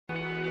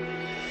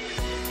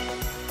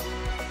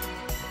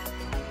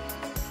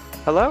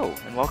Hello,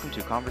 and welcome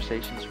to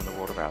Conversations from the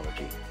World of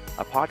Allergy,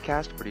 a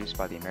podcast produced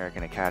by the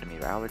American Academy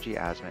of Allergy,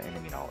 Asthma, and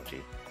Immunology.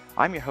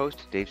 I'm your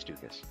host, Dave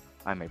Stukas.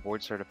 I'm a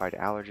board-certified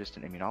allergist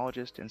and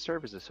immunologist and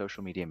serve as a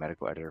social media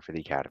medical editor for the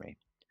Academy.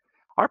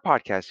 Our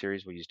podcast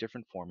series will use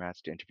different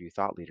formats to interview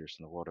thought leaders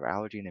in the world of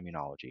allergy and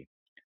immunology.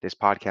 This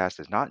podcast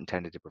is not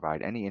intended to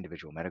provide any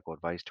individual medical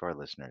advice to our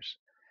listeners.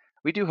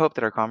 We do hope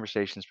that our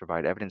conversations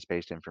provide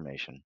evidence-based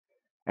information.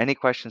 Any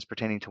questions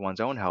pertaining to one's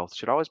own health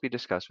should always be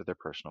discussed with their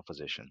personal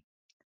physician.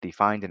 The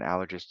Find an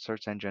Allergist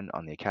search engine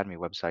on the Academy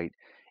website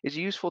is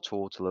a useful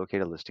tool to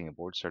locate a listing of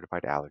board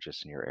certified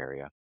allergists in your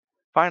area.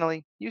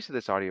 Finally, use of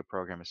this audio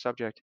program is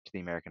subject to the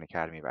American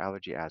Academy of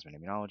Allergy, Asthma,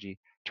 and Immunology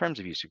Terms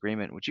of Use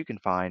Agreement, which you can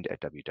find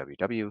at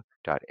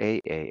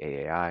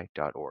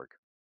www.AAAAI.org.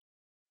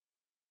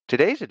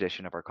 Today's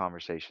edition of our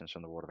Conversations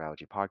from the World of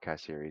Allergy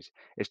podcast series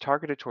is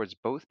targeted towards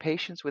both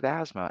patients with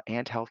asthma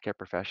and healthcare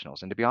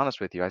professionals. And to be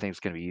honest with you, I think it's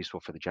going to be useful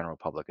for the general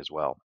public as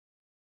well.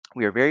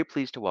 We are very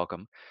pleased to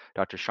welcome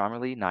Dr.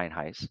 Sharmilee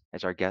Nyenhuis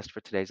as our guest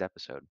for today's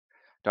episode.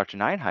 Dr.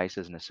 Nyenhuis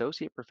is an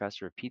associate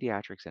professor of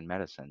pediatrics and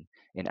medicine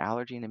in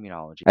allergy and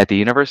immunology at the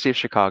University of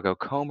Chicago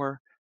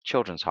Comer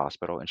Children's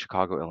Hospital in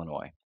Chicago,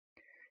 Illinois.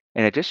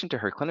 In addition to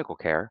her clinical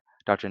care,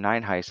 Dr.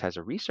 Nyenhuis has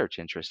a research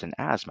interest in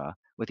asthma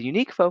with a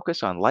unique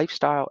focus on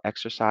lifestyle,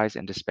 exercise,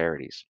 and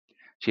disparities.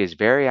 She is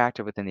very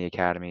active within the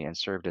Academy and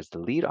served as the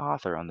lead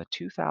author on the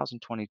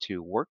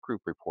 2022 work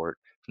group report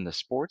from the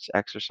Sports,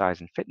 Exercise,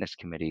 and Fitness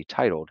Committee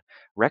titled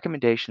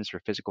Recommendations for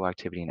Physical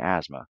Activity in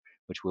Asthma,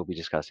 which we'll be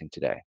discussing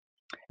today.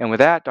 And with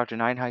that, Dr.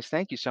 Nyenhuis,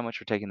 thank you so much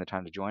for taking the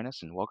time to join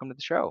us and welcome to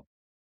the show.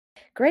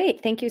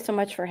 Great. Thank you so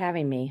much for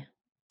having me.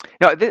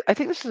 Now, I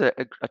think this is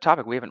a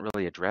topic we haven't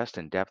really addressed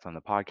in depth on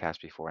the podcast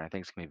before, and I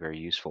think it's going to be very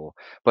useful.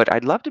 But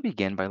I'd love to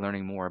begin by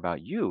learning more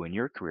about you and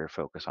your career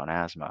focus on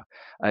asthma.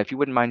 If you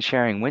wouldn't mind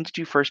sharing, when did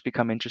you first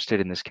become interested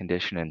in this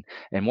condition,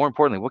 and more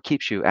importantly, what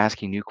keeps you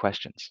asking new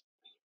questions?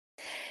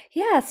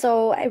 Yeah,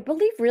 so I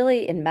believe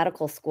really in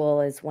medical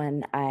school is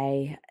when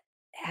I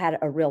had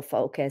a real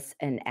focus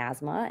in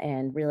asthma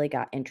and really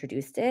got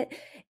introduced it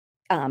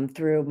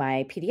through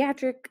my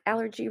pediatric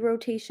allergy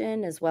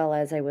rotation, as well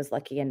as I was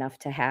lucky enough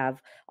to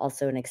have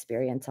also an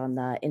experience on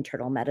the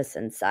internal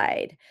medicine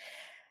side.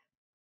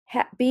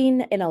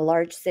 Being in a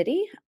large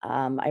city,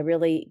 I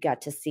really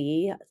got to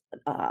see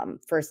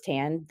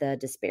firsthand the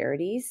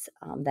disparities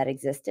that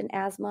exist in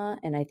asthma.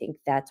 And I think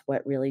that's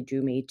what really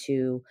drew me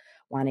to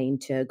wanting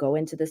to go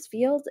into this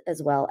field,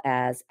 as well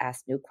as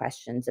ask new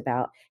questions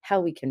about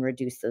how we can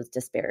reduce those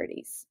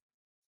disparities.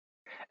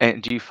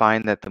 And do you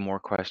find that the more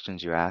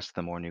questions you ask,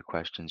 the more new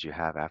questions you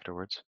have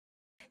afterwards?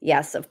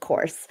 Yes, of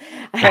course.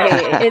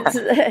 It's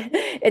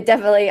it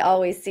definitely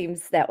always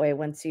seems that way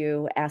once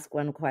you ask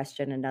one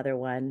question, another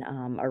one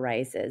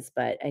arises.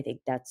 But I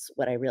think that's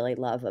what I really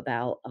love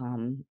about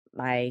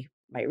my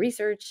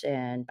research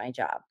and my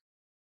job.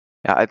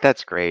 Yeah,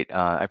 that's great.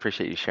 I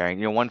appreciate you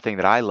sharing. One thing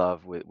that I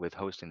love with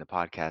hosting the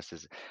podcast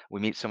is we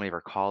meet so many of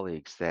our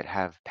colleagues that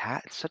have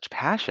such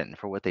passion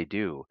for what they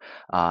do,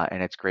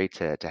 and it's great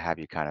to have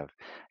you kind of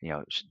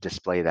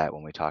display that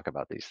when we talk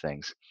about these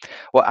things.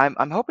 Well,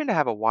 I'm hoping to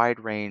have a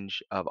wide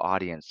range of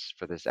audience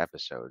for this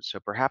episode, so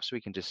perhaps we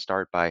can just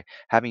start by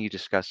having you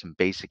discuss some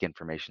basic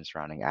information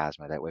surrounding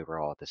asthma. That way, we're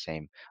all at the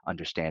same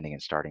understanding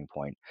and starting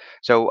point.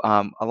 So,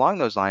 along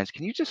those lines,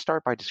 can you just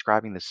start by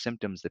describing the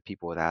symptoms that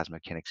people with asthma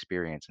can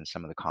experience and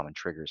some of the common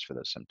triggers for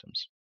those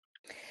symptoms?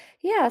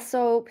 Yeah,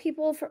 so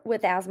people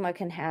with asthma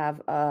can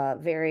have a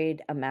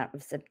varied amount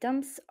of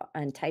symptoms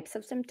and types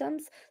of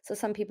symptoms. So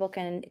some people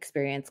can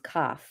experience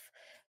cough,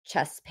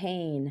 chest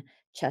pain,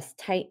 chest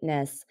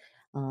tightness.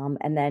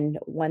 And then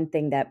one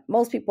thing that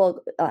most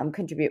people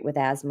contribute with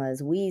asthma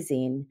is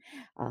wheezing.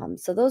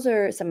 So those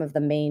are some of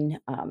the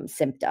main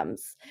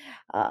symptoms.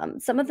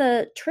 Some of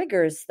the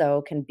triggers,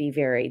 though, can be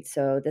varied.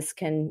 So this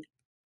can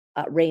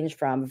range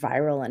from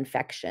viral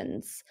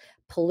infections,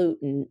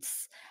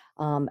 pollutants,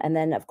 and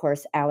then, of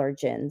course,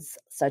 allergens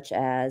such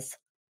as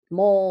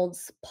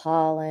molds,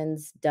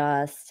 pollens,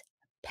 dust,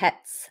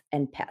 pets,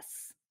 and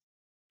pests.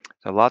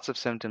 So, lots of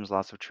symptoms,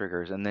 lots of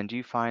triggers. And then, do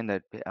you find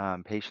that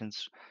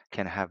patients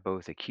can have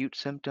both acute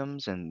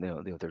symptoms and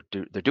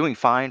they're doing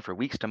fine for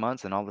weeks to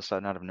months, and all of a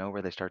sudden, out of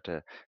nowhere, they start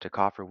to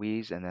cough or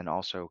wheeze? And then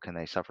also, can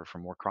they suffer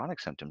from more chronic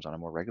symptoms on a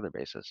more regular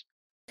basis?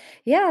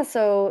 Yeah,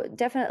 so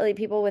definitely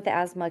people with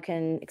asthma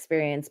can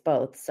experience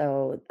both.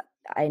 So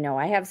I know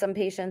I have some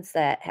patients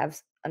that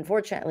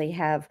unfortunately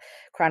have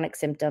chronic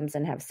symptoms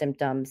and have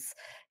symptoms,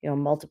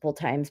 multiple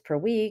times per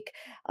week.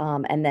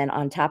 And then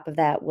on top of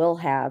that, will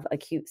have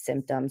acute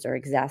symptoms or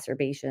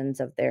exacerbations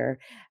of their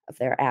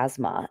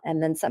asthma.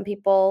 And then some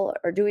people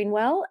are doing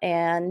well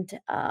and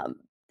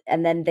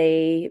then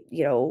they,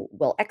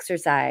 will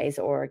exercise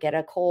or get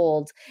a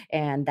cold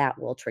and that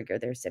will trigger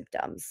their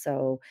symptoms.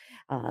 So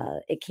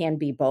it can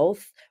be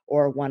both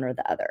or one or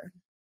the other.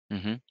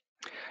 Hmm.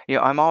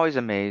 I'm always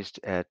amazed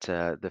at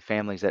the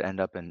families that end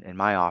up in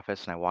my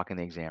office, and I walk in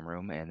the exam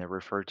room, and they're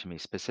referred to me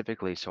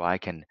specifically so I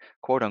can,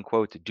 quote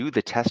unquote, do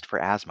the test for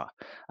asthma.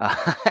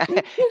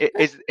 Uh,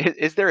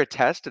 is there a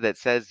test that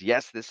says,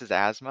 yes, this is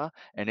asthma?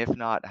 And if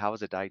not, how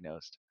is it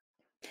diagnosed?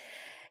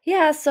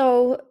 Yeah,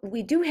 so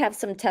we do have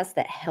some tests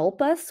that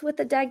help us with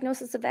the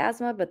diagnosis of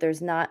asthma, but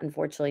there's not,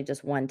 unfortunately,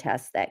 just one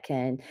test that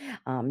can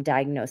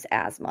diagnose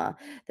asthma.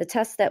 The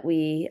tests that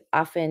we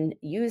often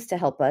use to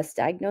help us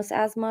diagnose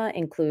asthma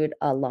include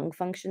a lung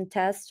function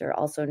test, or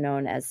also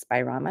known as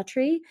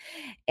spirometry,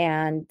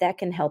 and that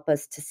can help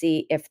us to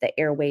see if the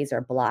airways are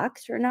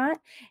blocked or not.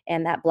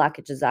 And that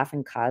blockage is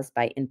often caused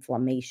by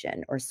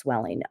inflammation or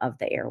swelling of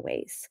the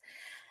airways.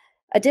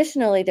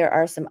 Additionally, there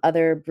are some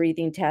other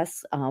breathing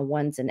tests.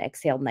 One's an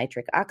exhaled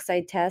nitric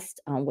oxide test,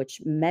 which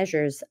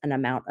measures an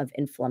amount of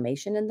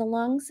inflammation in the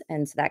lungs.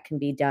 And so that can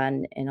be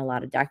done in a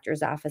lot of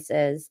doctors'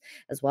 offices,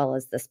 as well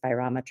as the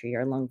spirometry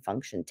or lung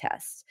function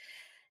test.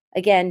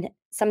 Again,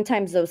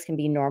 sometimes those can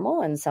be normal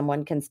and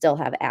someone can still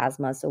have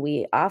asthma. So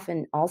we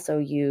often also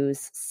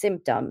use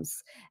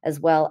symptoms,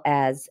 as well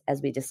as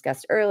we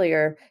discussed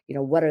earlier,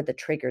 what are the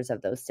triggers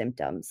of those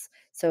symptoms.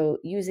 So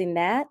using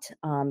that,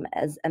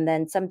 as and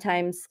then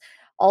sometimes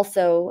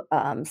also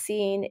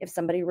seeing if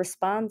somebody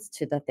responds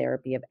to the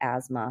therapy of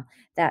asthma,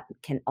 that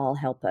can all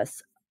help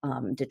us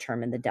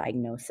determine the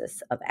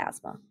diagnosis of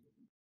asthma.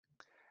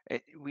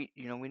 We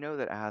know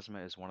that asthma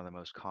is one of the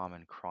most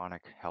common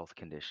chronic health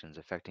conditions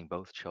affecting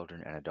both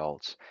children and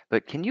adults.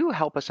 But can you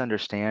help us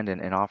understand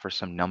and offer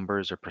some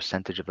numbers or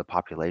percentage of the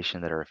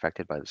population that are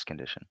affected by this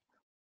condition?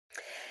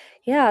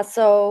 Yeah,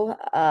 so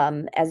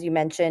as you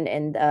mentioned,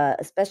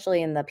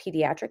 especially in the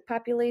pediatric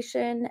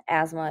population,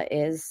 asthma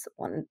is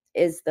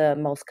the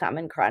most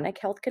common chronic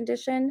health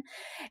condition,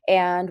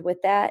 and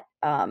with that,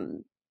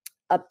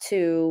 up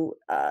to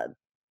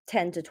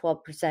 10 to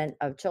 12%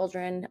 of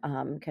children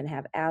can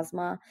have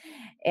asthma.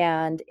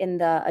 And in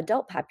the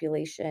adult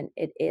population,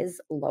 it is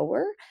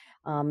lower,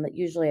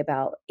 usually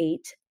about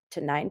 8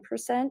 to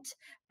 9%.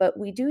 But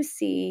we do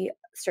see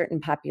certain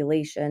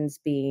populations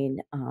being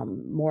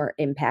more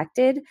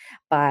impacted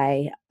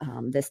by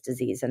this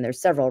disease. And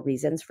there's several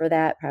reasons for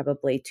that,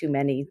 probably too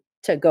many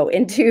to go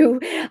into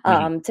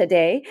Mhm.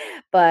 today.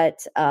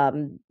 But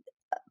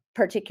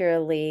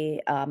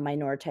particularly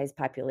minoritized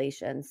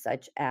populations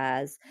such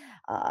as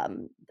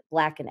um,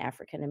 Black and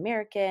African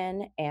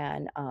American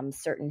and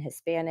certain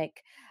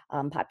Hispanic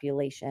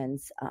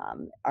populations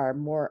are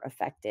more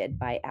affected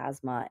by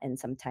asthma and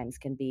sometimes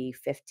can be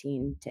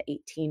 15 to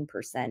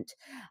 18%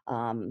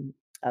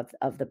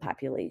 of the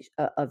population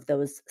of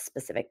those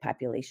specific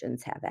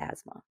populations have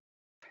asthma.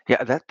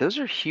 Yeah, that those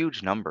are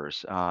huge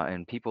numbers,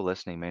 and people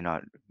listening may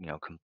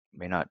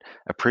not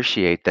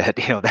appreciate that.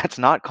 That's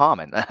not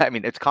common. I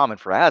mean, it's common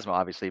for asthma,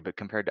 obviously, but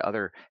compared to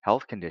other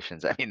health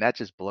conditions, I mean, that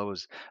just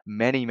blows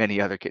many, many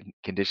other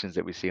conditions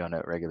that we see on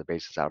a regular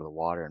basis out of the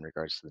water in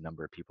regards to the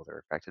number of people that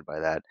are affected by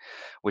that,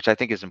 which I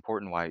think is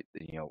important. Why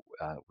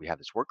we have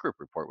this work group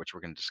report, which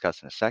we're going to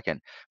discuss in a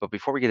second. But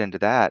before we get into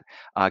that,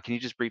 can you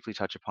just briefly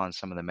touch upon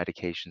some of the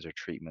medications or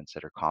treatments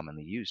that are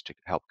commonly used to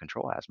help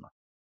control asthma?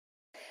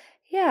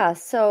 Yeah,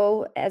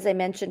 so as I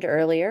mentioned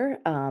earlier,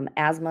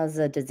 asthma is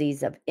a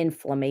disease of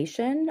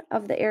inflammation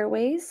of the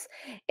airways.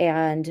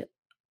 And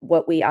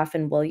what we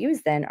often will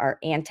use then are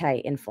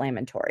anti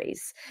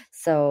inflammatories.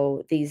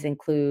 So these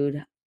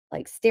include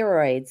like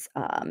steroids,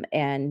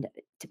 and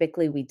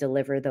typically we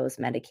deliver those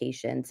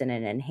medications in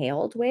an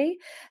inhaled way.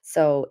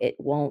 So it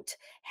won't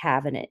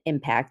have an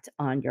impact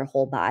on your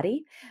whole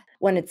body.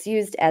 When it's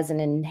used as an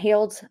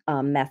inhaled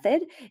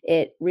method,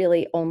 it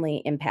really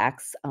only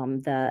impacts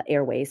the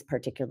airways,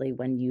 particularly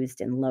when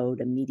used in low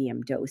to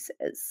medium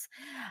doses.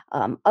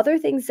 Other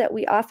things that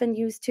we often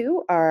use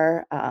too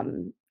are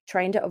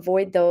trying to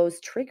avoid those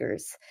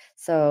triggers.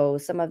 So,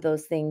 some of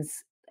those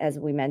things, as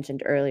we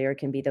mentioned earlier,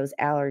 can be those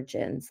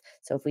allergens.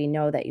 So, if we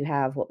know that you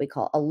have what we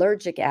call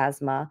allergic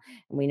asthma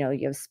and we know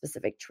you have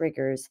specific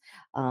triggers,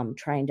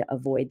 trying to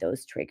avoid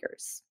those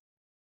triggers.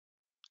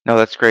 No,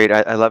 that's great.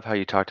 I love how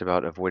you talked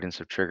about avoidance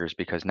of triggers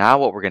because now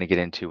what we're going to get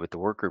into with the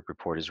work group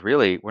report is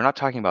really we're not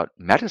talking about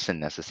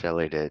medicine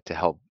necessarily to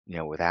help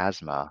with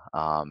asthma.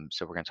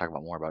 So we're going to talk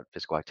about more about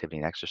physical activity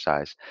and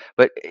exercise.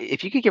 But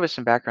if you could give us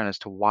some background as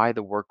to why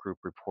the work group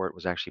report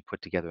was actually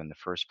put together in the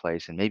first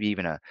place, and maybe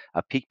even a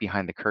peek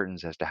behind the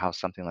curtains as to how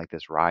something like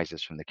this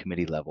rises from the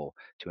committee level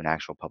to an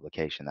actual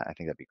publication, I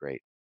think that'd be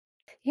great.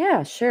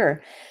 Yeah,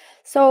 sure.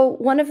 So,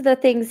 one of the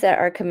things that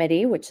our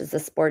committee, which is the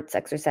Sports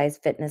Exercise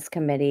Fitness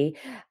Committee,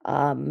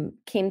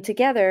 came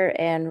together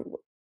and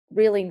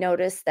really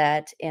noticed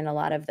that in a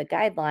lot of the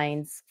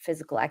guidelines,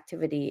 physical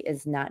activity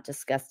is not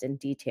discussed in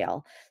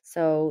detail.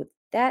 So,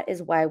 that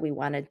is why we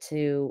wanted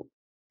to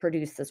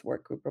produce this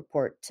work group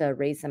report to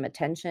raise some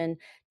attention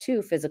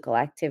to physical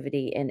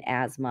activity in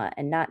asthma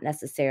and not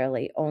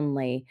necessarily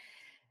only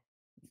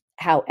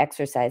how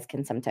exercise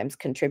can sometimes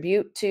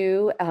contribute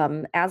to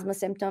asthma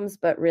symptoms,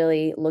 but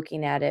really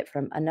looking at it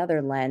from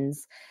another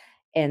lens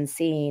and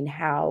seeing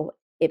how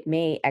it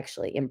may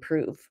actually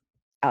improve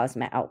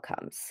asthma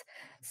outcomes.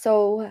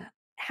 So,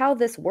 how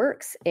this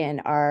works in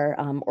our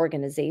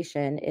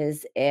organization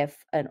is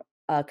if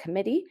a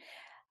committee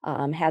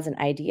has an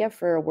idea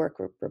for a work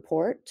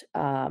report,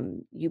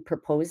 you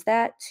propose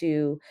that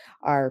to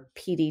our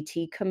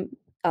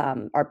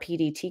our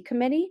PDT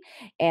committee,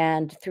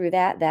 and through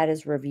that, that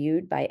is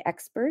reviewed by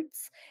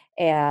experts.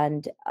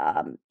 And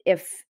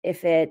if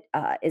it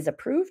is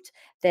approved,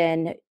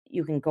 then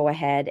you can go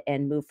ahead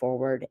and move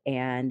forward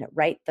and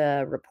write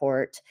the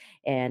report,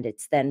 and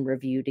it's then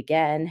reviewed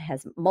again,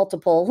 has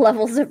multiple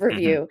levels of Hmm.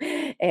 review,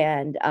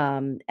 and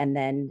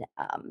then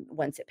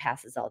once it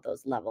passes all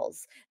those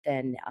levels,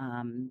 then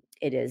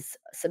it is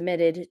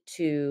submitted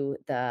to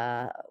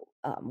the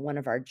one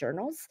of our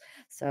journals.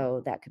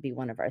 So that could be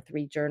one of our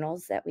three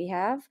journals that we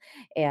have,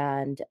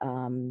 and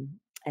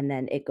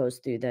then it goes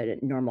through the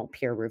normal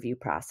peer review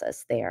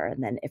process there.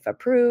 And then, if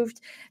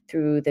approved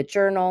through the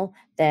journal,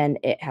 then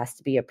it has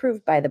to be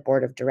approved by the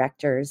board of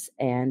directors.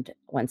 And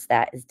once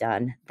that is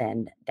done,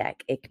 then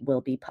that it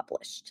will be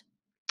published.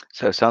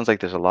 So it sounds like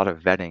there's a lot of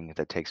vetting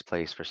that takes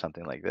place for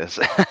something like this.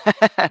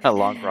 A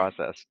long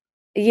process.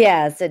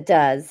 Yes, it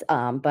does.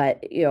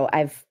 But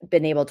I've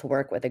been able to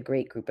work with a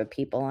great group of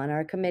people on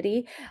our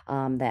committee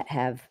that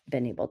have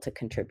been able to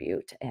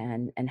contribute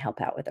and help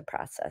out with the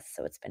process.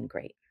 So it's been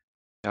great.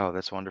 Oh,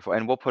 that's wonderful.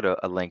 And we'll put a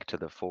link to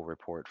the full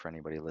report for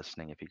anybody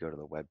listening. If you go to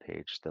the web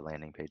page, the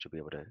landing page, you'll be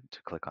able to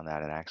click on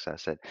that and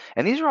access it.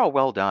 And these are all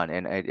well done.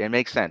 And it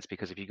makes sense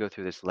because if you go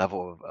through this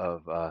level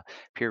of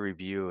peer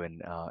review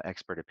and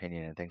expert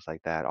opinion and things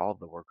like that, all of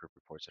the work group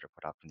reports that are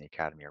put up from the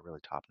Academy are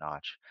really top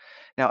notch.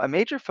 Now, a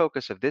major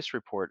focus of this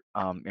report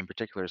in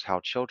particular is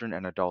how children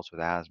and adults with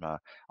asthma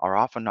are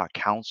often not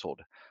counseled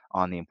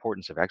on the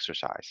importance of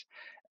exercise.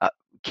 Uh,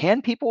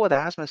 can people with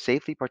asthma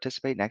safely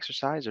participate in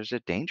exercise, or is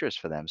it dangerous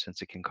for them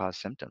since it can cause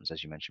symptoms,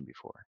 as you mentioned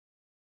before?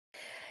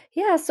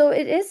 Yeah, so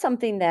it is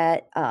something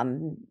that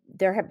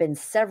there have been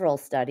several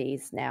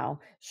studies now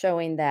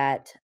showing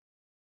that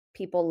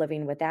people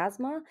living with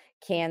asthma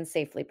can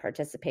safely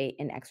participate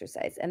in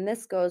exercise. And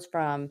this goes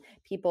from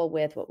people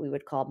with what we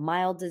would call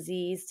mild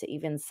disease to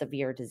even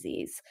severe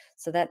disease.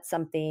 So that's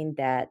something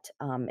that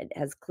it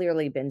has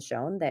clearly been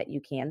shown that you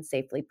can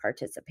safely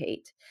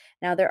participate.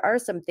 Now, there are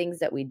some things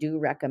that we do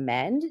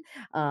recommend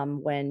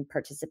when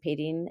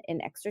participating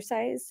in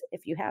exercise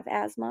if you have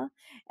asthma,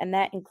 and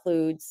that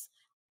includes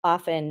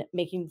often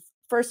making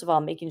first of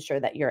all making sure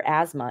that your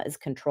asthma is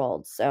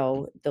controlled.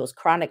 So those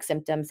chronic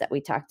symptoms that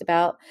we talked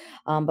about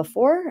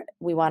before,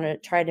 we want to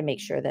try to make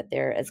sure that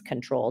they're as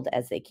controlled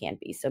as they can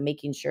be. So,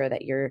 making sure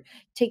that you're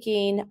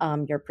taking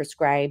your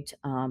prescribed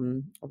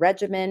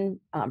regimen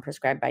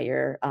prescribed by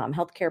your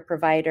healthcare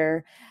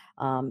provider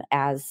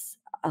as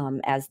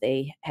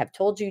they have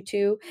told you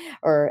to,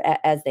 or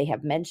as they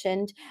have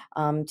mentioned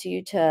to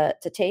you to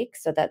take.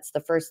 So that's the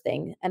first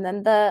thing, and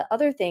then the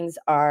other things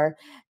are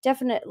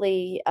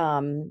definitely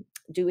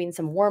doing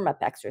some warm up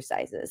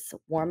exercises.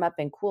 Warm up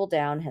and cool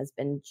down has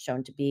been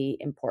shown to be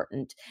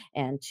important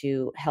and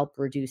to help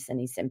reduce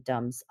any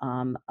symptoms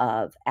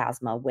of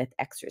asthma with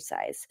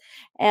exercise.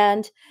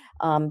 And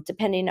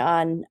depending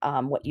on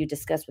what you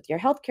discuss with your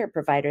healthcare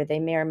provider, they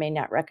may or may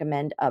not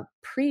recommend a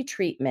pre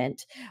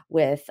treatment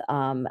with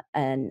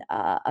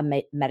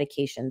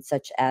medication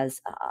such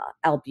as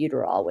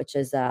albuterol, which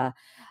is a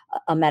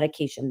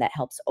medication that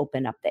helps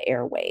open up the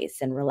airways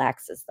and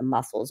relaxes the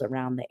muscles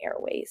around the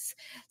airways.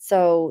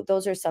 So,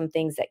 those are some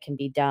things that can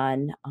be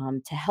done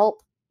to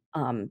help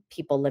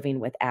people living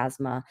with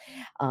asthma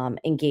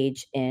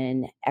engage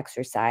in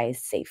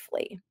exercise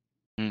safely.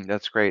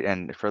 That's great.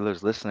 And for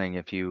those listening,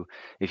 if you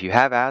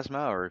have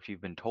asthma or if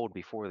you've been told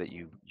before that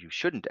you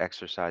shouldn't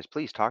exercise,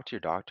 please talk to your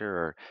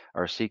doctor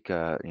or seek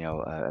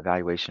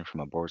evaluation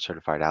from a board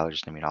certified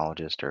allergist,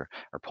 immunologist, or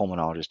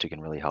pulmonologist who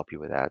can really help you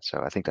with that.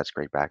 So I think that's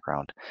great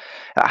background.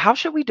 How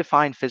should we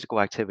define physical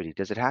activity?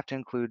 Does it have to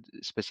include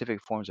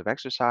specific forms of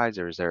exercise,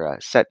 or is there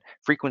a set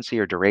frequency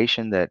or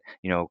duration that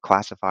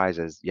classifies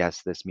as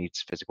yes, this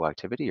meets physical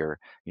activity, or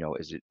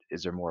is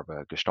there more of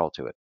a gestalt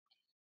to it?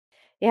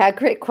 Yeah,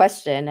 great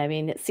question. I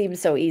mean, it seems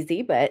so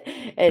easy, but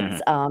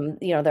Hmm.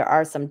 there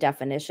are some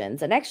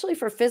definitions. And actually,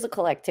 for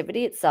physical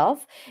activity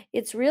itself,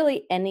 it's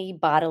really any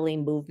bodily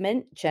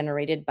movement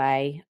generated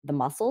by the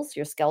muscles,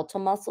 your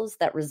skeletal muscles,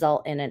 that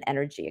result in an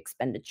energy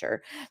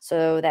expenditure.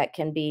 So that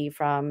can be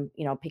from,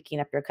 picking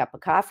up your cup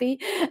of coffee,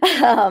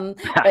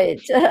 but,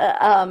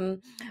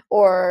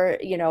 or,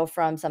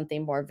 from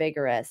something more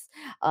vigorous.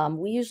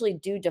 We usually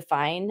do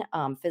define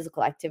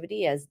physical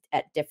activity as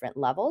at different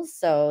levels.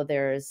 So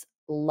there's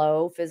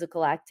low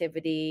physical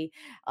activity,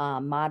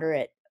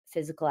 moderate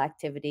physical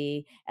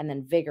activity, and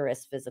then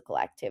vigorous physical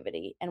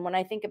activity. And when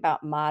I think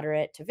about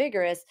moderate to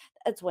vigorous,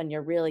 that's when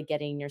you're really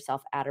getting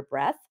yourself out of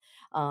breath.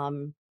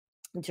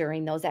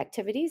 During those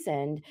activities,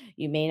 and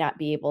you may not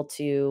be able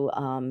to,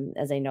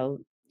 as I know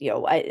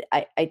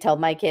I tell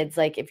my kids,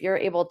 like, if you're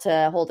able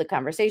to hold a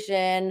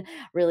conversation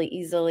really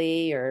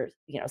easily or,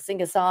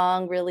 sing a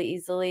song really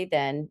easily,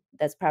 then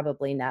that's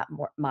probably not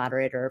more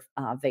moderate or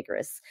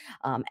vigorous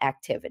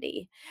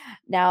activity.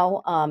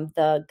 Now,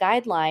 the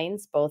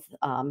guidelines, both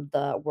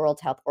the World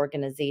Health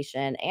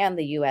Organization and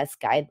the U.S.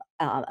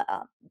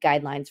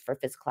 guidelines for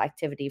physical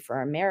activity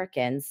for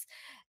Americans,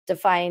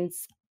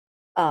 defines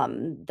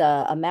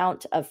the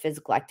amount of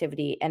physical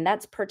activity, and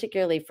that's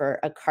particularly for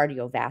a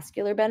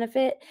cardiovascular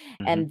benefit.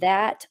 Hmm. And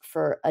that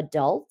for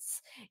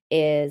adults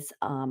is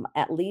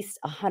at least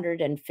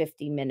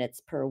 150 minutes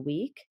per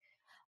week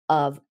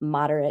of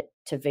moderate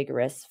to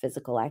vigorous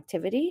physical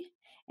activity.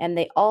 And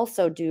they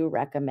also do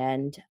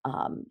recommend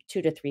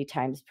 2 to 3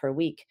 times per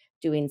week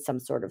doing some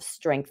sort of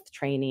strength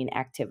training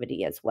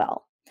activity as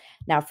well.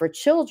 Now, for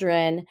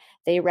children,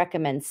 they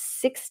recommend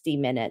 60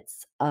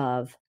 minutes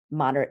of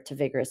moderate to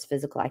vigorous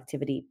physical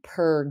activity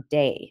per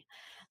day.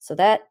 So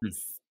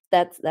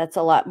that's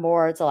a lot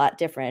more. It's a lot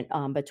different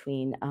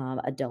between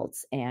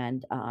adults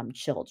and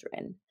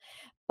children.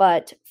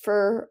 But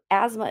for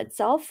asthma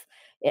itself,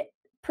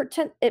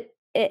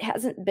 it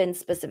hasn't been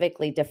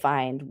specifically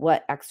defined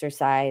what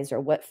exercise or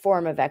what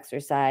form of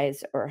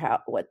exercise or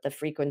what the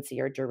frequency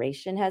or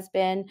duration has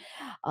been.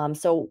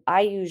 So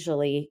I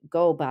usually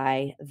go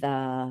by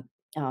the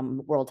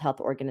World Health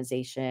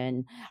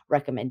Organization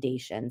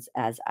recommendations,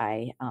 as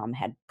I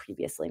had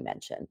previously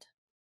mentioned.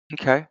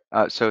 Okay.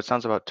 So it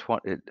sounds about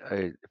 20,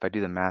 if I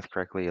do the math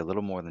correctly, a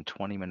little more than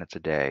 20 minutes a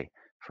day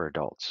for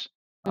adults.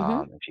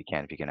 Mhm. If you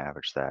can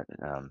average that,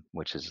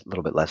 which is a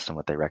little bit less than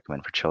what they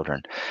recommend for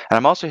children. And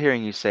I'm also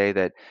hearing you say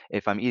that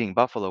if I'm eating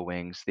buffalo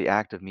wings, the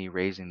act of me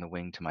raising the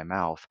wing to my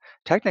mouth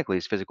technically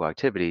is physical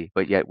activity,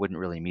 but yet wouldn't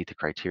really meet the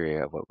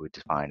criteria of what we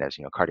define as,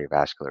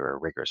 cardiovascular or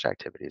rigorous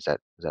activity. Is that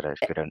a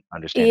good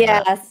understanding of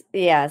that? Yes,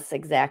 yes,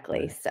 exactly.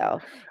 Right. So,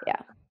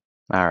 yeah,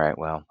 All right.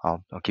 Well,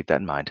 I'll keep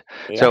that in mind.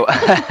 yeah. So,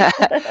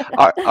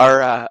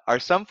 are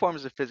some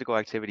forms of physical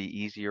activity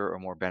easier or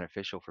more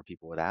beneficial for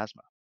people with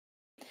asthma?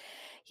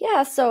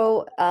 Yeah,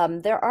 so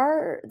there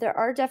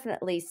are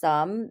definitely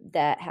some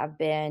that have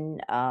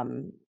been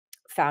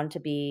found to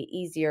be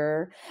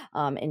easier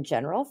in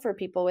general for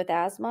people with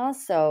asthma.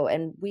 So,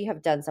 and we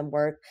have done some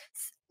work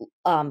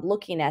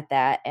looking at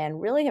that, and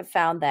really have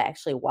found that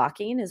actually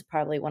walking is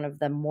probably one of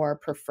the more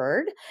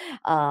preferred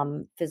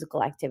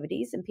physical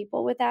activities in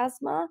people with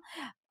asthma.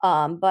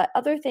 But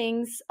other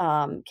things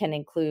can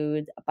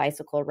include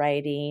bicycle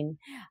riding,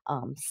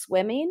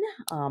 swimming,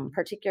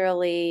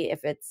 particularly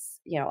if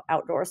it's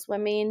outdoor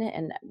swimming,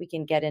 and we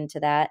can get into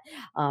that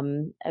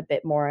a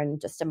bit more in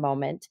just a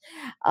moment.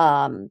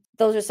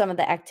 Those are some of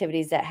the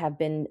activities that have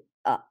been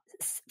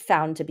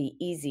found to be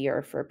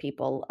easier for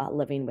people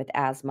living with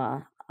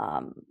asthma.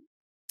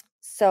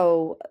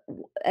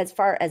 As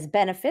far as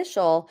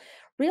beneficial,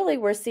 really,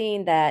 we're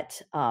seeing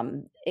that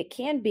it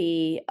can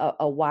be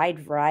a wide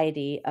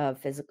variety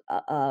of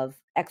of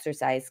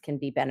exercise can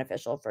be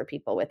beneficial for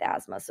people with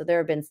asthma. So there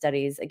have been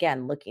studies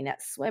again looking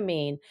at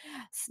swimming,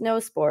 snow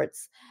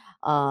sports,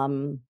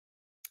 um,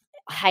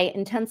 high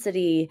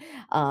intensity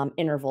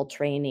interval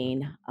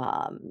training,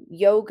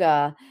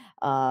 yoga,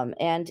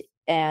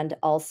 and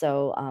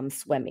also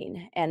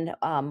swimming. And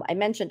I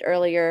mentioned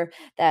earlier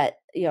that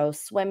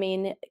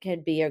swimming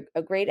could be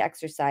a great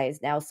exercise.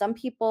 Now, some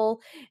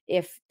people,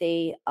 if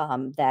they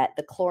that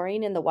the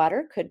chlorine in the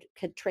water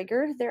could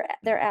trigger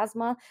their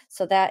asthma,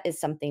 so that is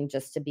something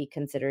just to be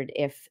considered.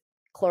 If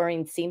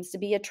chlorine seems to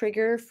be a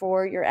trigger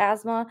for your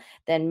asthma,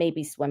 then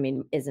maybe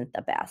swimming isn't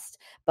the best.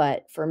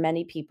 But for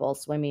many people,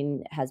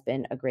 swimming has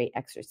been a great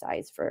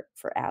exercise for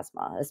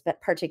asthma,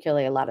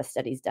 particularly a lot of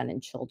studies done in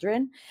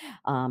children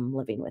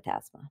living with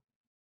asthma.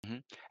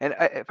 Mhm. And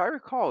if I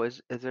recall,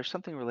 is there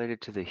something related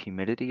to the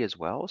humidity as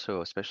well?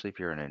 So especially if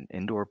you're in an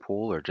indoor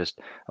pool or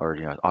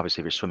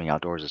obviously if you're swimming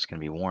outdoors, it's going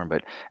to be warm.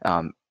 But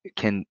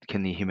can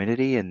the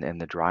humidity and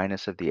the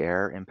dryness of the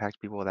air impact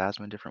people with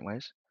asthma in different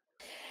ways?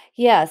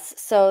 Yes,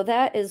 so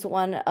that is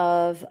one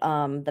of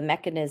the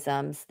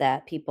mechanisms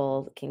that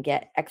people can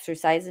get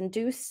exercise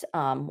induced,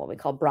 what we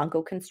call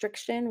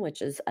bronchoconstriction,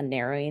 which is a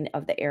narrowing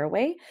of the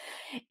airway.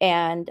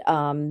 And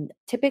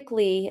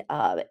typically,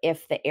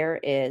 if the air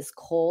is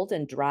cold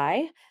and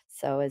dry,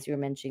 so as you were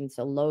mentioning,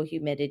 so low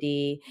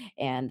humidity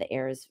and the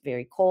air is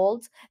very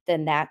cold,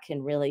 then that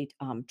can really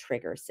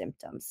trigger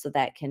symptoms. So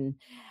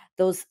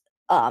those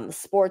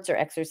sports or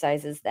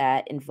exercises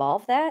that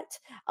involve that,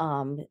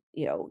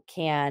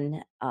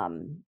 can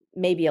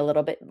maybe a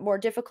little bit more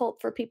difficult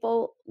for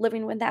people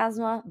living with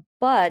asthma.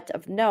 But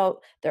of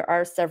note, there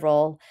are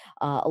several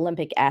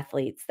Olympic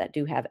athletes that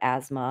do have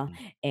asthma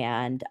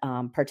and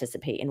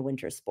participate in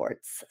winter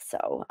sports.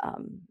 So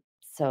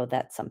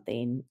that's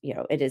something,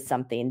 it is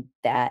something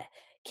that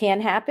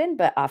can happen,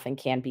 but often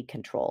can be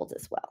controlled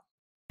as well.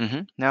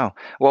 No.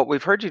 Well,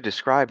 we've heard you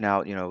describe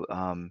now,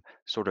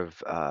 sort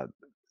of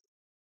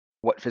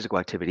what physical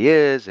activity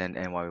is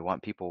and why we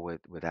want people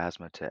with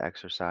asthma to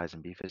exercise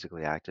and be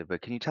physically active.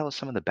 But can you tell us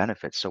some of the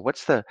benefits? So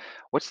what's the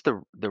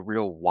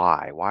real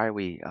why? Why are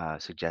we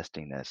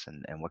suggesting this,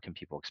 and what can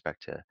people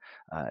expect to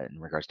in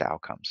regards to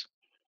outcomes?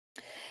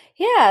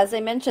 Yeah, as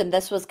I mentioned,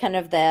 this was kind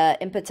of the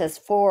impetus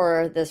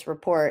for this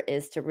report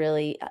is to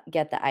really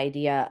get the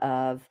idea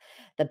of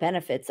the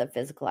benefits of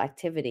physical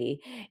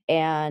activity.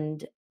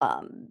 And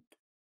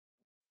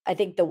I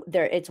think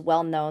it's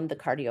well known the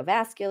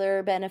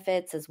cardiovascular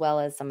benefits as well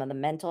as some of the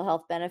mental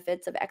health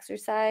benefits of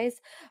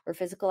exercise or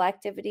physical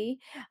activity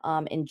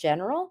in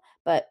general,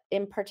 but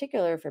in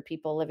particular for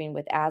people living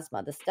with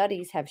asthma. The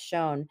studies have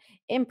shown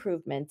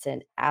improvements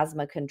in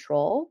asthma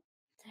control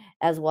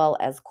as well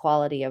as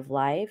quality of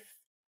life,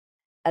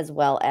 as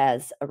well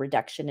as a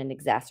reduction in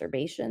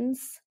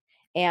exacerbations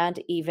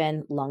and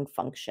even lung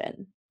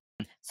function.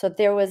 So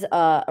there was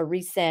a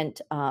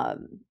recent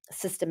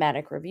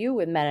systematic review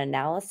with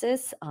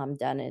meta-analysis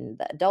done in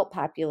the adult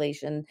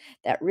population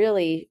that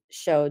really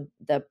showed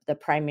the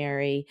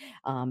primary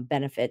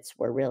benefits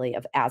were really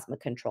of asthma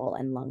control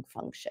and lung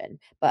function.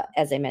 But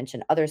as I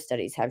mentioned, other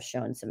studies have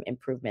shown some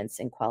improvements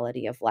in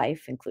quality of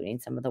life, including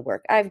some of the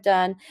work I've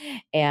done,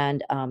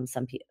 and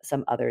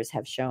some others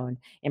have shown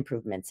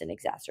improvements in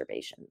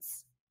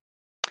exacerbations.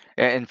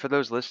 And for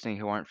those listening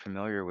who aren't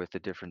familiar with the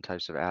different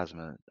types of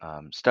asthma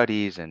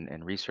studies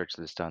and research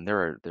that's done,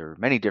 there are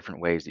many different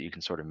ways that you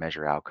can sort of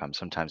measure outcomes.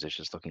 Sometimes it's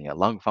just looking at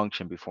lung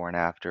function before and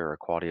after, or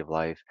quality of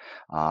life,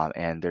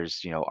 and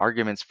there's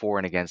arguments for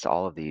and against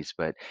all of these.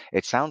 But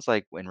it sounds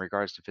like in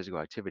regards to physical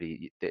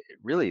activity,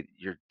 really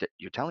you're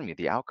telling me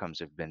the outcomes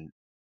have been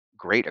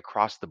great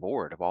across the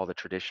board of all the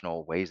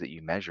traditional ways that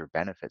you measure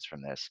benefits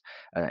from this,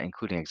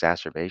 including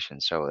exacerbation.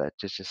 So that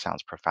just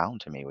sounds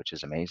profound to me, which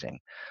is amazing.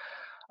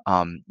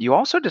 You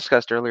also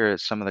discussed earlier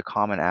some of the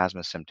common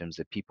asthma symptoms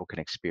that people can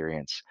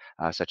experience,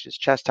 such as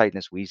chest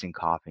tightness, wheezing,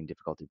 coughing,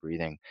 difficulty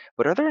breathing.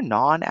 But are there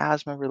non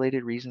asthma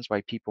related reasons why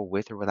people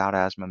with or without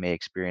asthma may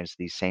experience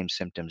these same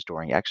symptoms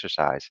during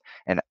exercise?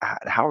 And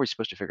how are we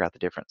supposed to figure out the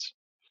difference?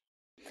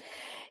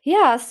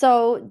 Yeah,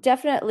 so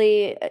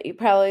definitely,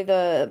 probably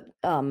the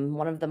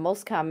one of the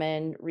most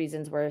common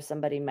reasons where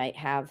somebody might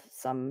have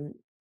some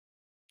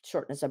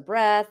shortness of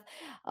breath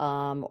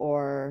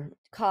or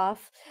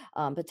cough,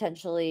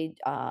 potentially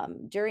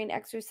during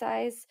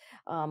exercise,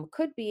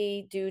 could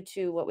be due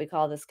to what we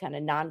call this kind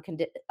of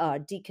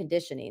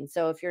deconditioning.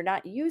 So, if you're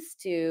not used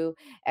to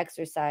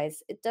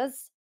exercise, it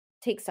does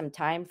take some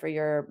time for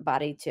your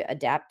body to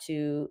adapt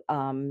to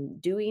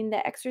doing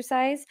the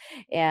exercise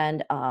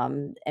and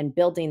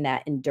building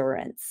that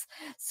endurance.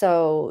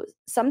 So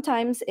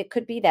sometimes it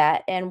could be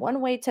that, and one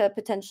way to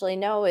potentially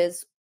know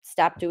is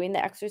stop doing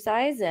the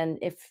exercise, and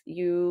if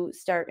you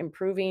start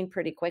improving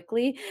pretty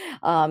quickly,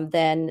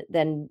 then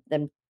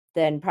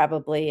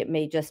probably it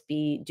may just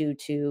be due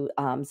to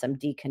some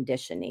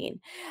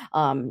deconditioning.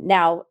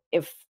 Now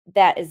if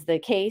that is the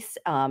case,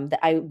 that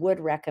I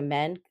would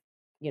recommend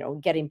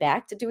getting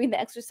back to doing the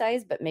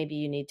exercise, but maybe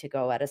you need to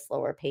go at a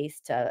slower pace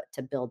to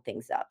build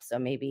things up. So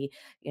maybe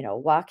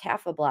walk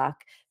half a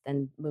block,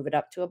 then move it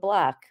up to a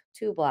block,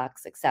 2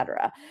 blocks,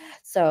 etc.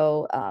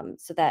 So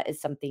that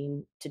is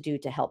something to do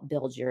to help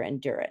build your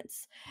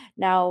endurance.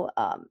 Now,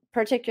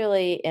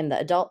 particularly in the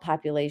adult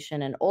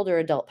population and older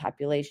adult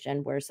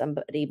population, where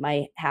somebody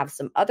might have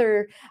some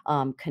other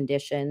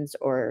conditions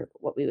or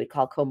what we would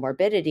call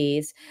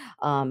comorbidities,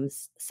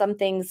 some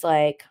things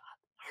like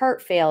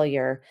heart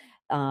failure,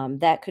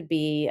 that could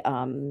be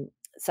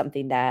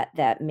something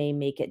that may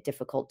make it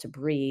difficult to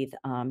breathe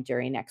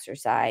during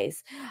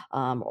exercise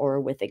or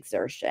with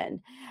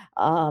exertion.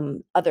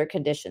 Other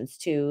conditions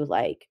too,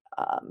 like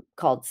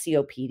called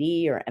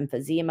COPD or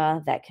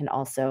emphysema, that can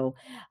also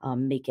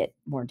make it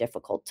more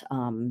difficult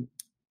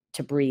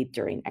to breathe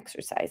during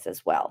exercise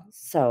as well.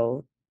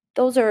 So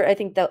those are, I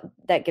think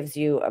that gives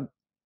you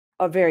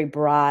a very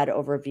broad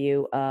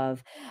overview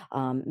of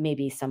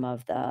maybe some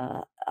of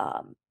the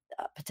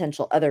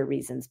potential other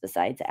reasons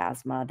besides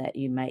asthma that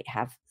you might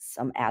have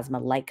some asthma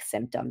like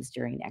symptoms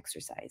during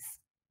exercise.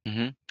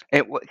 hmm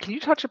And can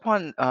you touch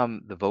upon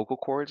the vocal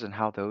cords and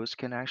how those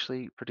can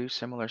actually produce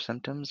similar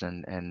symptoms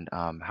and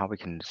how we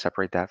can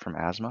separate that from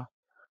asthma?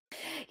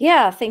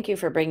 Yeah, thank you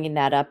for bringing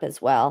that up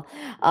as well.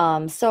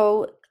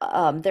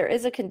 There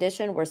is a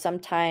condition where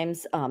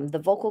sometimes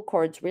the vocal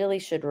cords really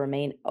should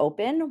remain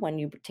open when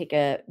you take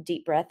a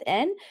deep breath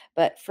in,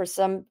 but for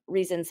some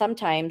reason,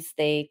 sometimes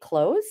they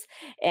close.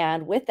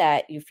 And with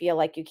that, you feel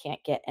like you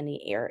can't get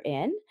any air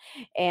in.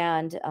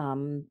 And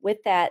with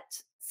that,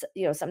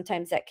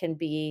 sometimes that can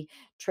be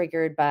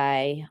triggered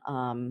by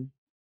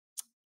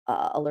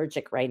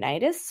allergic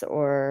rhinitis,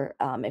 or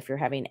if you're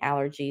having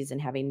allergies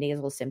and having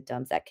nasal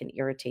symptoms that can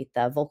irritate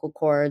the vocal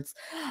cords.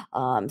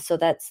 So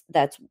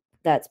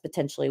that's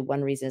potentially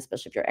one reason,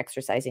 especially if you're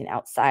exercising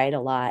outside a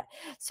lot.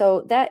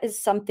 So that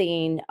is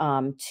something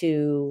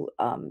to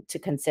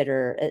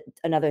consider.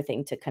 Another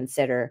thing to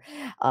consider,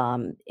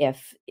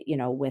 if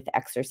with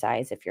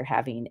exercise, if you're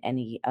having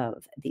any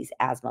of these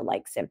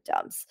asthma-like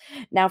symptoms.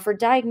 Now, for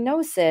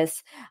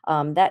diagnosis,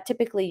 that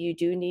typically you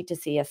do need to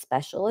see a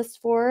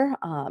specialist for.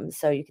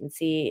 So you can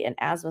see an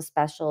asthma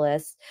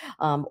specialist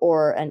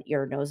or an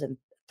ear, nose, and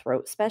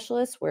throat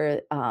specialist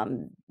where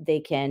they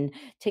can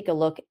take a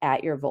look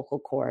at your vocal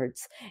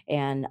cords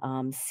and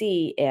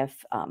see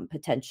if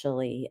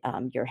potentially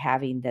you're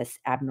having this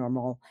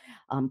abnormal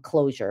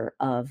closure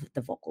of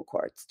the vocal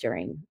cords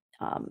during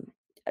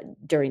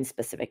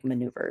specific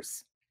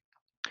maneuvers.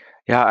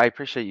 Yeah, I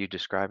appreciate you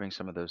describing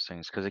some of those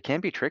things because it can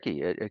be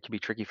tricky. It can be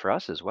tricky for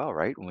us as well,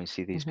 right? When we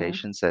see these Hmm.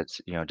 patients that,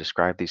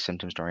 describe these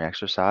symptoms during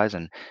exercise,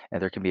 and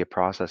there can be a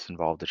process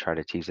involved to try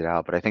to tease it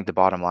out. But I think the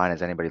bottom line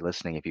is anybody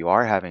listening, if you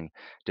are having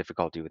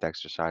difficulty with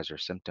exercise or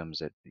symptoms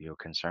that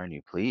concern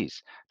you,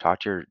 please talk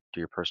to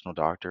your personal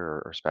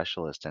doctor or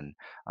specialist and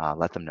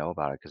let them know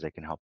about it because they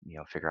can help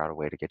figure out a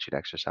way to get you to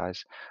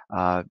exercise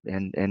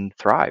and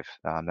thrive.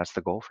 That's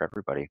the goal for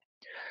everybody.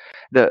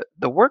 The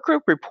work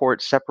group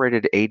report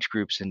separated age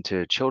groups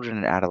into children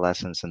and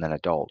adolescents and then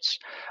adults.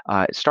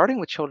 Starting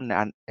with children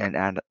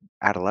and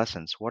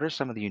adolescents, what are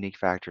some of the unique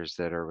factors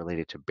that are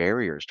related to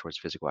barriers towards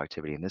physical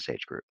activity in this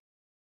age group?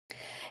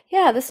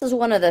 Yeah, this is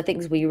one of the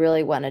things we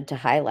really wanted to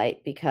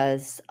highlight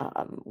because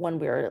when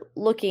we were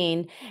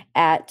looking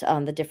at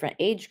the different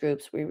age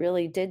groups, we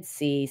really did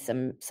see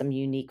some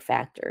unique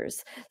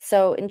factors.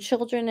 So, in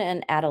children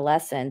and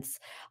adolescents,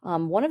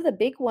 one of the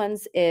big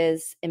ones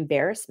is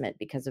embarrassment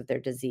because of their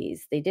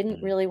disease. They didn't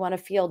Mm, really want to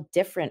feel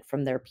different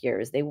from their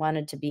peers. They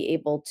wanted to be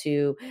able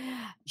to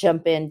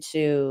jump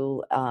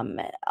into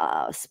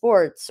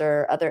sports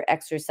or other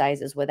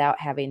exercises without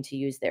having to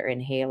use their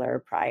inhaler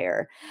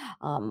prior.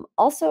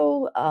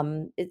 Also,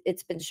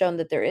 it's been shown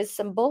that there is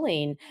some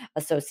bullying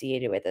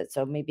associated with it.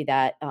 So maybe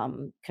that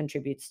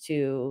contributes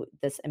to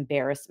this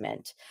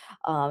embarrassment.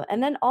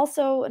 And then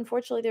also,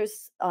 unfortunately,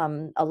 there's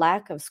a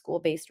lack of school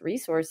based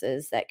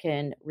resources that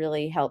can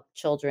really help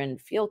children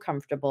feel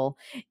comfortable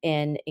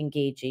in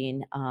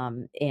engaging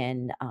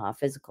in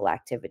physical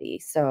activity.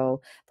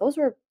 So those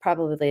were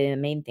probably the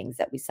main things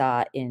that we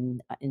saw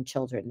in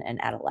children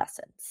and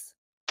adolescents.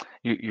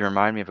 You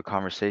remind me of a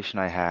conversation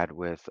I had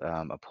with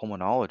a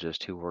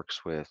pulmonologist who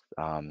works with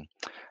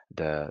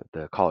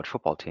the college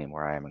football team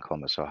where I am in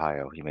Columbus,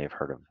 Ohio. You may have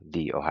heard of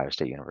the Ohio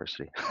State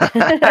University.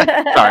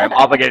 Sorry, I'm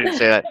obligated to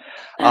say that.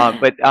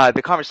 But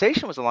the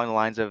conversation was along the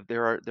lines of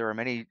there are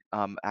many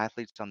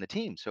athletes on the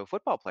team, so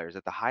football players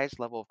at the highest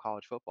level of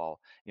college football,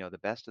 the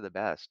best of the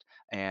best,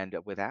 and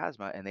with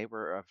asthma, and they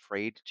were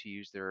afraid to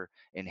use their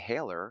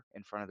inhaler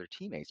in front of their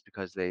teammates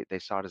because they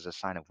saw it as a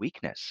sign of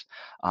weakness.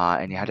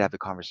 And you had to have Mhm. the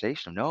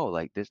conversation of no,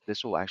 like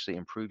this will actually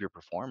improve your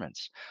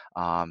performance.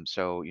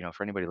 So,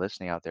 for anybody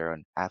listening out there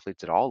and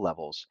athletes at all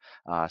levels,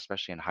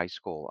 especially in high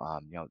school,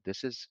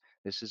 this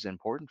is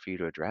important for you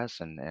to address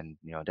and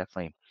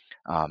definitely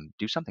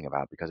do something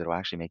about because it'll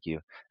actually make you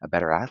a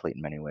better athlete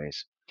in many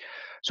ways.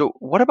 So,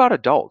 what about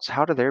adults?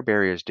 How do their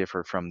barriers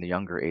differ from the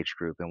younger age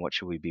group, and what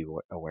should we be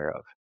aware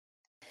of?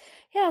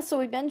 Yeah, so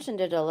we mentioned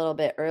it a little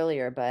bit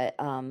earlier, but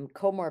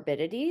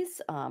comorbidities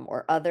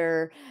or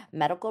other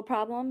medical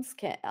problems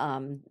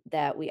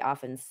that we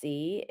often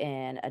see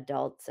in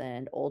adults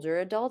and older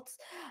adults,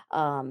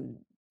 um,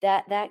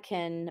 that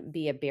can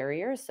be a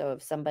barrier. So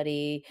if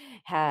somebody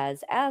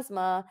has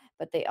asthma,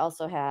 but they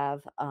also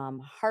have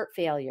heart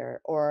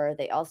failure, or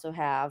they also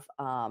have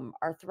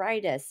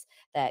arthritis,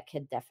 that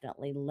could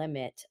definitely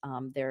limit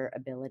their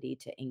ability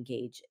to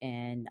engage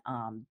in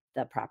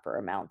the proper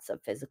amounts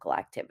of physical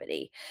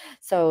activity.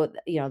 So,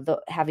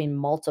 having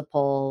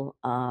multiple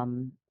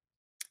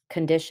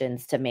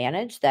conditions to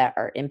manage that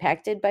are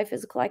impacted by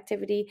physical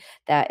activity,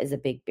 that is a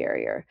big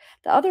barrier.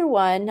 The other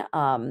one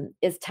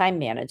is time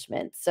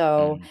management.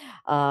 So,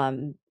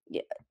 Mm,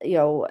 y-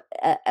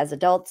 as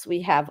adults,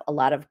 we have a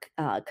lot of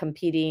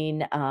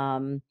competing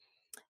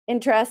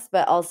interests,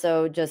 but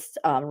also just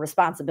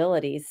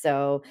responsibilities.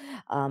 So,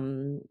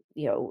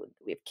 we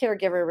have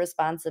caregiver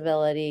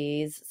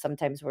responsibilities.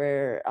 Sometimes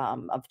we're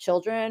of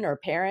children or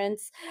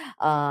parents,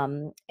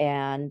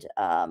 and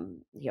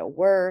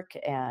work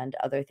and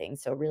other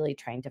things. So, really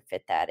trying to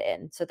fit that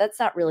in. So that's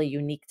not really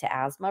unique to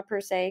asthma per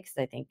se, because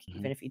I think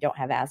mhm. even if you don't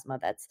have asthma,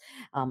 that's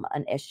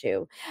an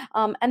issue.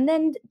 And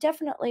then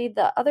definitely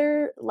the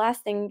other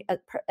last thing,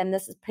 and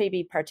this is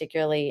maybe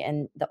particularly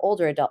in the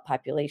older adult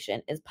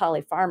population, is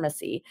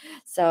polypharmacy.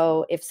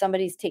 So if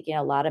somebody's taking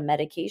a lot of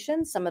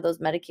medications, some of those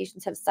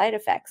medications have side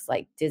effects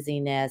like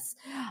dizziness.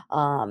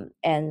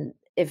 And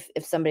if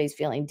somebody's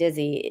feeling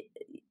dizzy,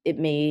 it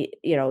may,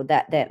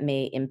 that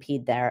may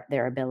impede their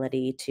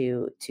ability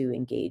to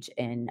engage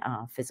in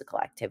physical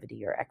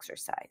activity or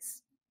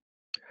exercise.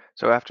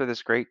 So, after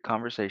this great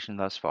conversation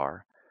thus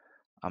far,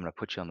 I'm going to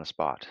put you on the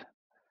spot.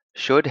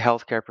 Should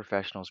healthcare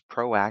professionals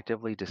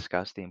proactively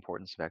discuss the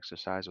importance of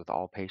exercise with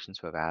all patients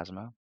who have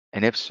asthma?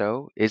 And if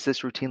so, is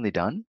this routinely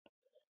done?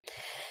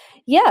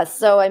 Yes,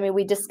 so I mean,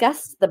 we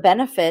discussed the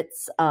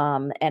benefits,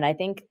 and I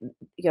think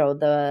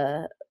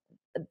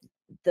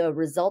the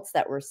results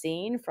that we're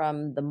seeing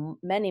from the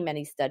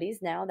many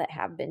studies now that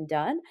have been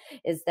done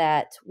is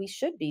that we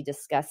should be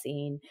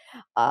discussing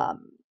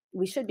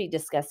we should be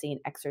discussing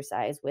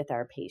exercise with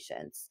our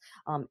patients,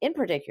 in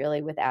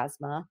particularly with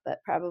asthma,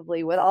 but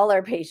probably with all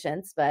our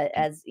patients. But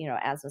as you know,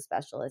 asthma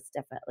specialists,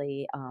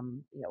 definitely,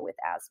 with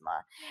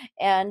asthma.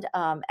 And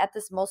at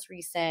this most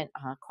recent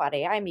Quad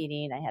AI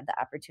meeting, I had the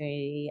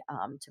opportunity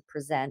to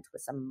present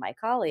with some of my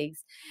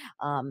colleagues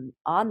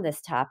on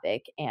this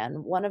topic.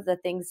 And one of the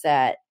things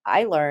that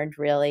I learned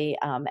really,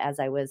 as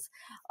I was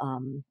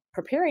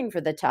preparing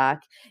for the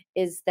talk,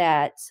 is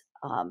that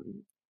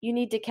um, you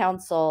need to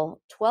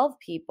counsel 12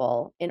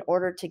 people in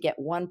order to get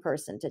one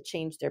person to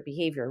change their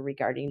behavior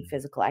regarding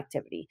physical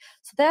activity.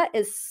 So that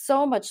is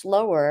so much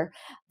lower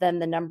than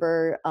the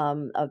number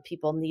of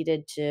people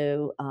needed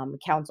to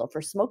counsel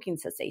for smoking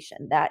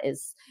cessation. That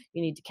is,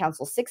 you need to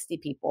counsel 60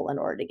 people in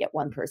order to get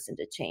one person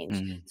to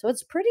change. Mhm. So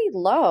it's pretty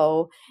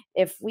low.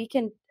 If we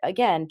can,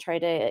 again, try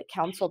to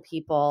counsel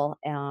people,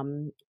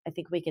 I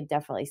think we can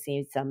definitely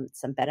see some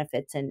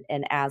benefits in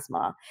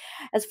asthma.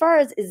 As far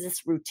as, is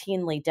this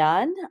routinely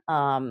done?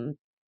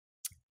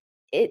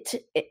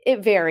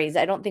 It varies.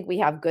 I don't think we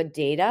have good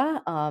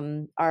data.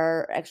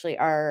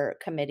 Our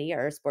committee,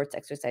 our sports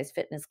exercise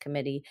fitness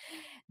committee,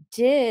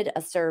 did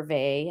a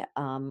survey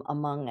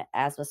among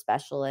asthma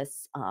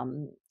specialists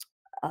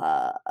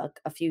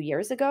a few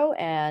years ago,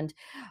 and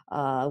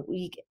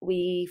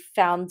we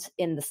found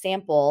in the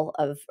sample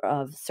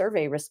of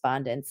survey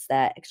respondents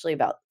that actually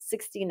about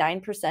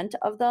 69%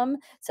 of them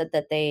said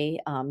that they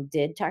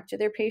did talk to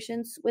their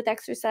patients with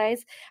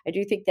exercise. I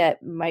do think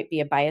that might be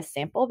a biased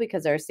sample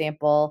because our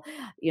sample,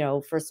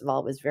 first of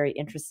all, was very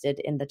interested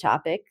in the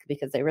topic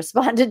because they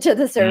responded to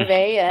the Mm.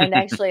 survey, and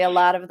actually a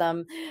lot of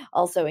them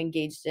also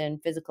engaged in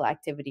physical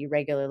activity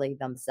regularly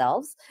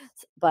themselves.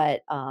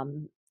 But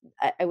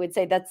I would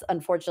say that's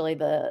unfortunately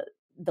the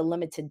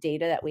limited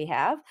data that we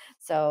have.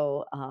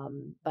 So,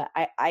 but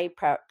I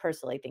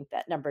personally think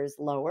that number is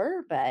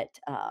lower, but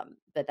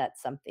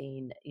that's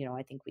something,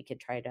 I think we could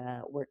try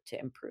to work to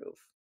improve.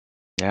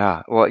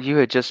 Yeah, well, you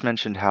had just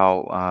mentioned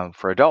how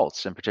for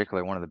adults in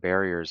particular, one of the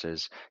barriers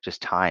is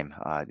just time.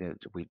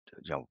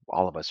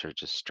 All of us are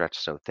just stretched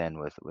so thin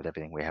with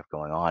everything we have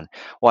going on.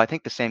 Well, I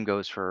think the same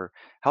goes for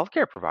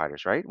healthcare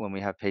providers, right? When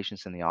we have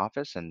patients in the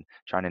office and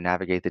trying to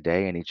navigate the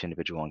day and each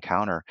individual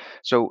encounter.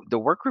 So the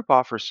work group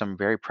offers some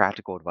very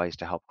practical advice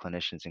to help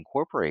clinicians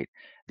incorporate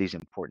these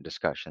important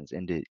discussions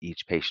into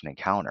each patient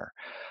encounter.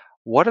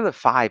 What are the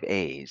 5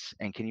 A's,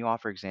 and can you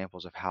offer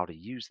examples of how to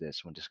use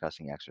this when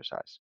discussing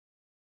exercise?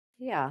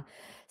 Yeah.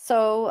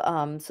 So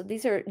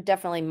these are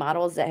definitely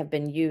models that have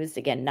been used,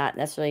 again, not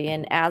necessarily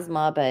in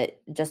asthma,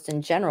 but just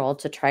in general,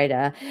 to try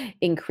to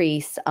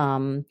increase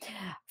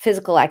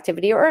physical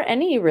activity or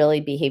any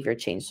really behavior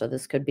change. So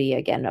this could be,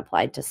 again,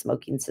 applied to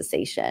smoking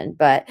cessation.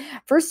 But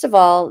first of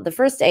all, the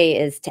first A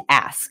is to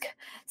ask.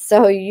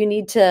 So you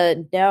need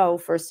to know,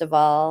 first of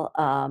all,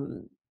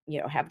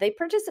 have they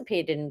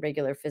participated in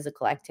regular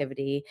physical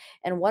activity,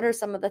 and what are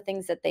some of the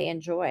things that they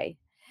enjoy?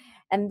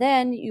 And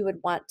then you would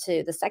want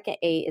to, the second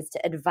A is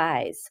to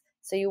advise.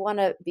 So you want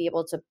to be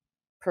able to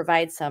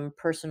provide some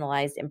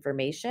personalized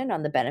information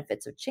on the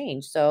benefits of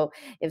change. So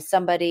if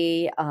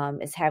somebody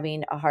is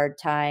having a hard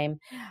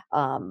time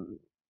um,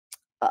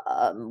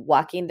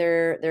 walking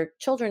their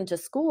children to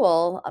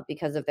school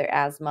because of their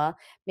asthma,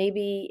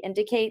 maybe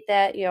indicate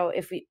that,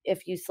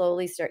 if you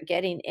slowly start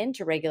getting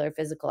into regular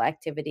physical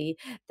activity,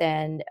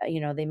 then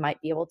they might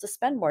be able to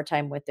spend more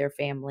time with their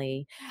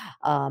family,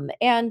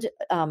 and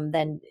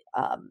then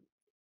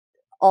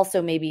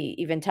also maybe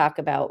even talk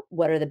about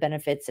what are the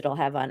benefits it'll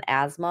have on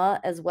asthma,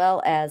 as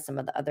well as some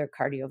of the other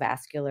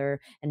cardiovascular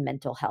and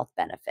mental health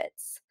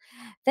benefits.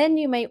 Then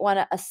you might want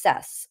to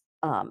assess.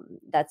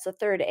 That's the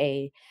third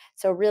A.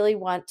 So really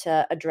want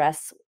to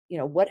address,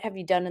 what have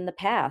you done in the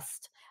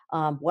past?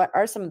 What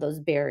are some of those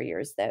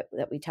barriers that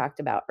we talked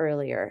about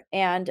earlier,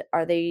 and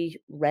are they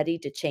ready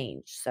to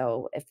change?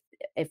 So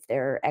if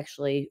they're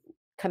actually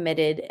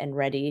committed and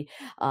ready,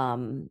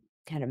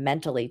 kind of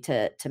mentally,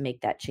 to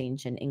make that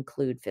change and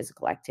include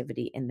physical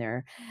activity in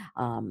their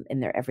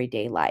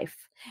everyday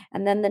life.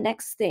 And then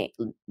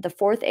the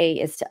fourth A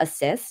is to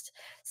assist.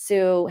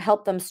 So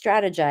help them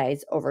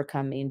strategize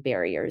overcoming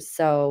barriers.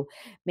 So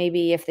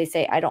maybe if they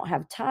say, I don't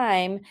have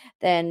time,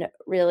 then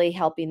really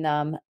helping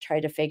them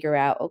try to figure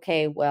out,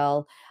 okay,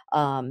 well,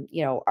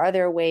 are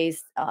there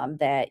ways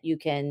that you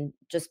can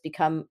just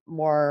become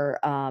more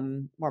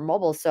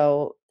mobile?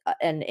 So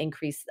and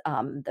increase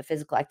the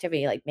physical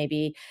activity, like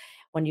maybe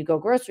when you go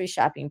grocery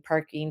shopping,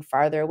 parking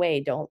farther away,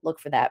 don't look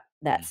for that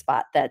Mm.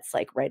 spot that's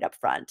like right up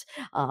front.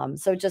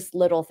 So just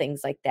little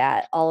things like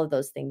that, all of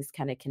those things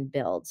kind of can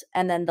build.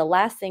 And then the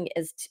last thing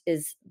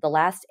is the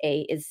last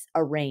A is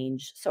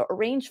arrange. So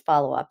arrange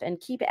follow up and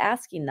keep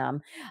asking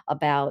them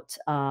about,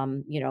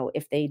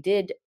 if they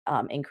did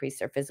increase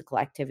their physical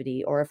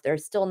activity, or if they're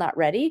still not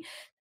ready,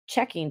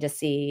 checking to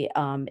see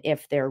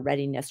if their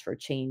readiness for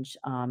change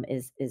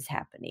is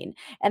happening.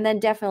 And then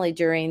definitely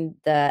during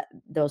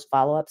those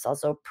follow-ups,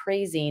 also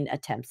praising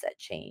attempts at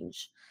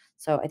change.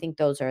 So I think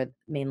those are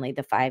mainly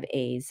the 5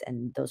 A's,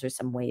 and those are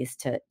some ways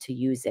to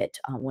use it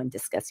when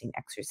discussing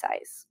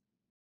exercise.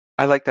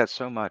 I like that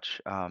so much.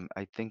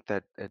 I think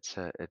that it's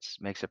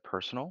makes it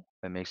personal.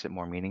 It makes it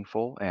more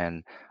meaningful,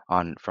 and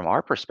on from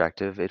our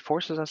perspective, it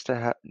forces us to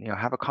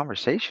have a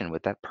conversation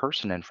with that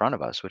person in front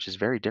of us, which is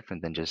very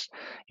different than just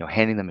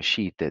handing them a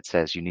sheet that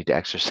says you need to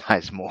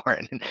exercise more,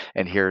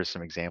 and here are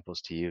some examples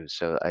to use.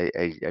 So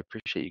I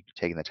appreciate you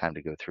taking the time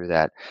to go through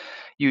that.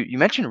 You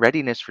mentioned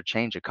readiness for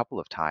change a couple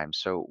of times.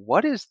 So,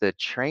 what is the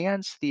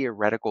trans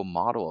theoretical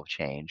model of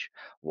change?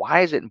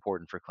 Why is it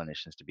important for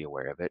clinicians to be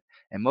aware of it?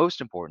 And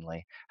most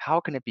importantly, how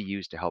can it be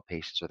used to help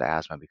patients with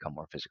asthma become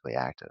more physically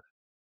active?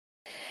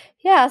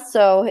 Yeah,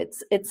 so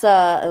it's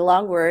a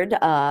long word.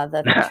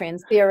 The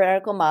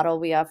trans-theoretical model,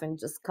 we often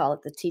just call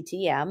it the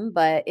TTM,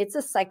 but it's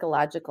a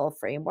psychological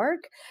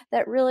framework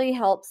that really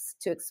helps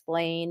to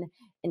explain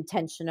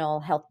intentional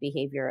health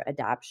behavior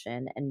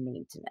adoption and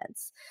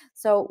maintenance.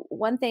 So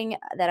one thing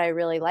that I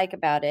really like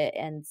about it,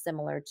 and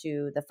similar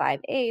to the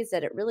 5 A's,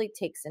 that it really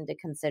takes into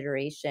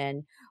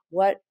consideration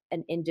what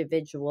an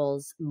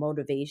individual's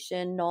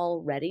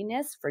motivational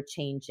readiness for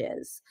change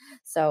is.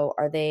 So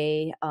are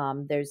they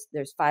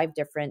there's 5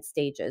 different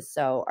stages.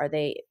 So are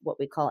they what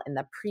we call in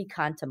the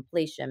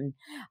pre-contemplation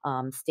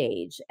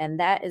stage? And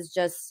that is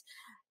just,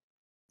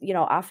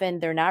 often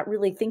they're not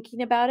really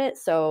thinking about it.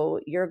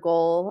 So your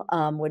goal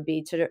would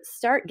be to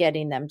start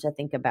getting them to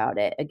think about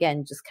it.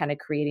 Again, just kind of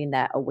creating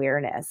that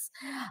awareness.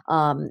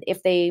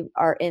 If they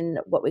are in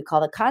what we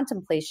call the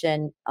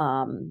contemplation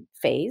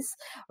phase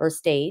or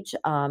stage,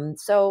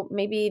 so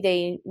maybe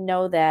they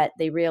know that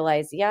they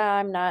realize, yeah,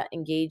 I'm not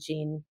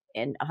engaging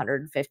in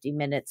 150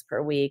 minutes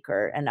per week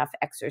or enough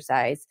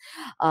exercise.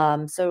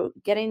 So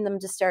getting them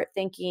to start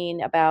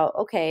thinking about,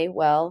 okay,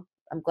 well,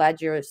 I'm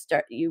glad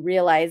you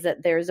realize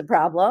that there's a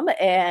problem,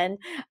 and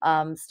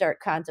start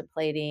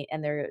contemplating,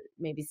 and they're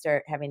maybe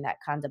start having that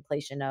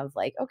contemplation of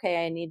like,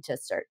 okay, I need to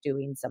start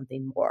doing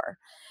something more.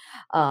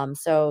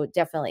 So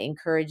definitely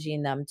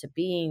encouraging them to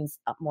being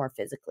more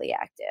physically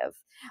active.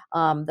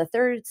 The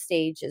third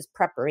stage is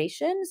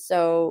preparation.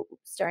 So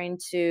starting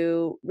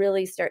to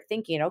really start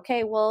thinking,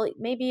 okay, well,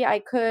 maybe I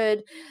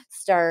could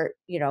start,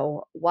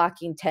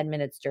 walking 10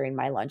 minutes during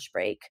my lunch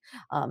break.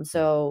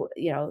 So,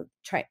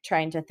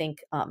 trying to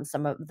think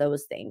some of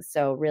those things.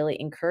 So really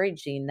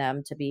encouraging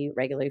them to be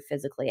regularly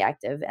physically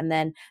active. And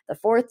then the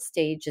fourth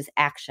stage is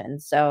action.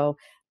 So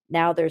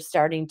now they're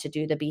starting to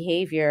do the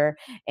behavior,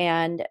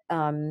 and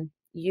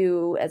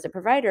you as a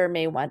provider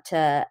may want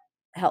to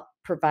help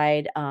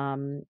provide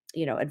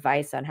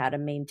advice on how to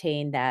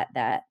maintain that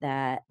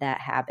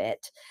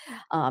habit.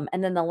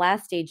 And then the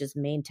last stage is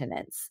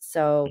maintenance.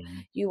 So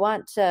Mhm. you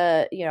want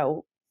to,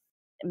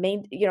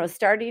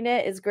 starting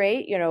it is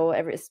great,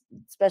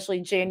 especially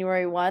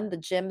January 1, the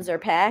gyms are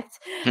packed.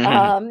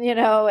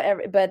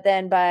 But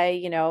then by,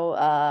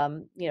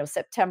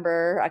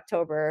 September,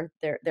 October,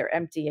 they're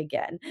empty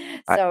again.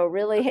 I, So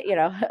really,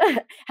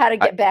 how to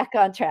I, get back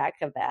on track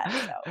of that.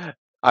 So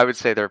I would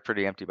say they're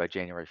pretty empty by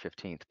January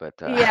 15th, but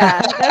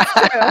yeah, that's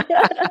true.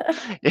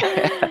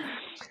 yeah.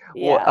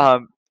 Well, Yeah.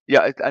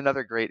 yeah,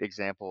 another great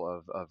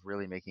example of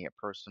really making it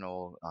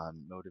personal,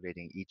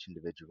 motivating each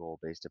individual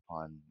based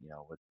upon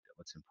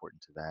what's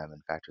important to them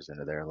and factors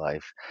into their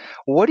life.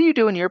 What do you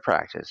do in your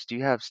practice? Do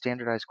you have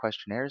standardized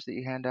questionnaires that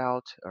you hand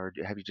out, or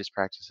have you just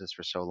practiced this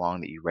for so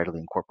long that you readily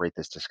incorporate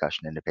this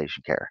discussion into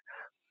patient care?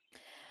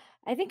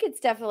 I think it's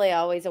definitely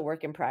always a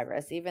work in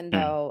progress, even Mm,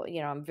 though,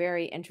 I'm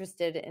very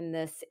interested in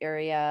this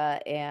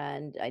area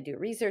and I do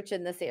research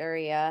in this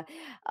area.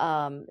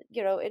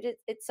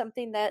 It's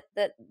something that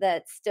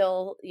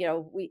still,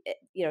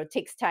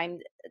 takes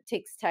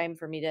time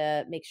for me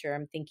to make sure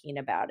I'm thinking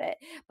about it.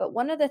 But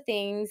one of the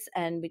things,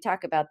 and we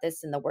talk about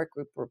this in the work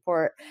group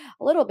report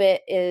a little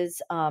bit,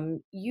 is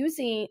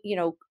using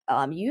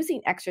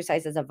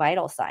exercise as a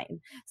vital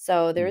sign.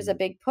 So there's a mm,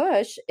 big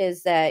push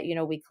is that,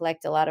 we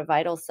collect a lot of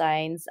vital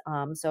signs.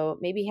 So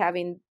maybe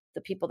having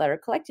the people that are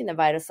collecting the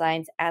vital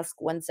signs ask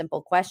one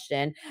simple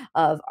question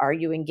of, are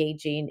you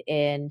engaging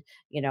in,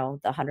 the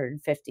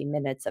 150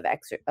 minutes of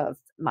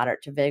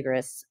moderate to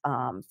vigorous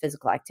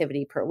physical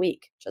activity per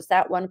week? Just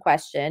that one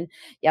question,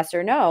 yes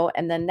or no.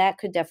 And then that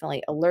could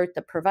definitely alert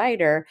the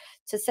provider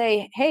to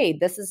say, hey,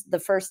 this is the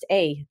first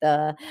A,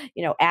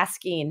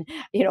 asking,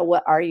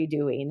 what are you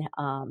doing?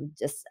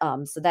 Just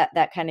So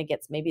that kind of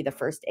gets maybe the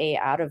first A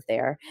out of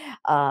there.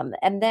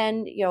 And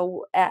then,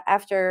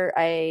 after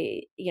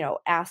I,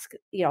 ask,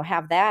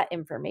 have that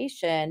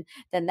information,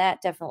 then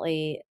that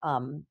definitely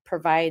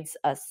provides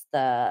us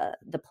the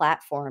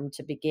platform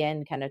to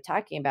begin kind of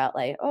talking about,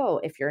 like, oh,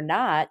 if you're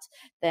not,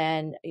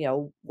 then,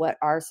 what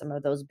are some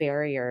of those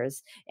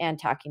barriers, and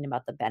talking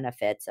about the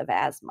benefits of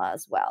asthma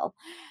as well.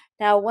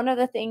 Now, one of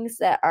the things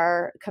that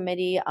our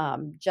committee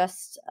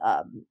just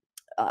um,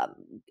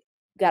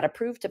 got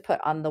approved to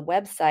put on the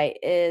website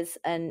is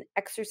an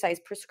exercise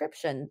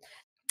prescription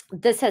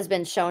This has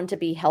been shown to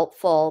be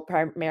helpful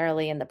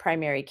primarily in the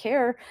primary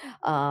care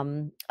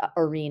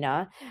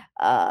arena,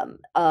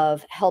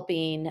 of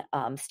helping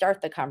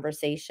start the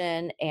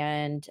conversation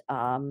and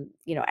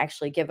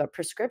actually give a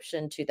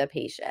prescription to the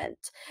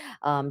patient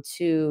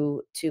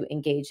to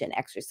engage in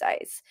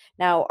exercise.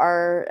 Now,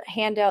 our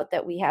handout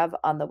that we have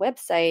on the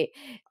website,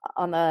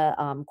 on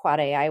the Quad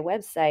AI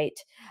website,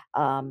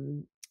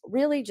 um,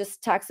 really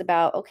just talks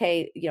about,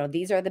 okay,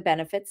 these are the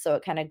benefits. So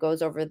it kind of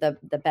goes over the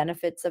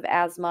benefits of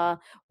asthma,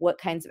 what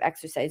kinds of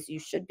exercise you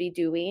should be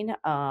doing,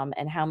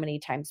 and how many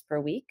times per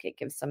week. It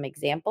gives some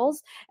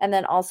examples, and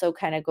then also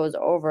kind of goes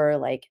over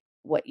like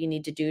what you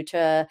need to do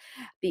to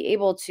be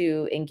able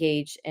to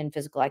engage in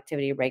physical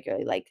activity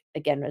regularly. Like,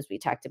 again, as we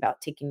talked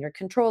about, taking your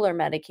controller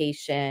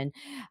medication,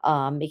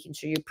 making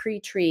sure you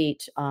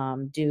pre-treat,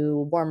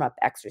 do warm-up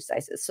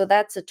exercises. So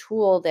that's a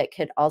tool that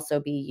could also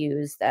be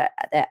used, that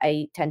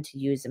I tend to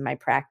use in my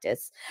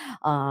practice,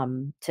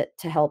 to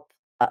help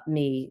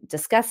me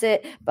discuss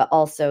it, but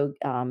also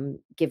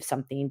give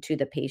something to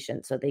the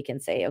patient so they can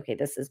say, okay,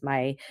 this is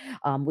my,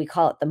 we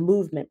call it the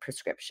movement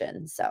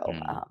prescription.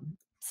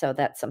 So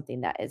that's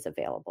something that is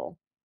available.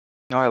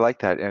 No, I like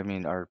that. I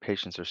mean, our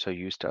patients are so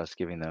used to us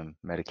giving them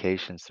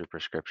medications through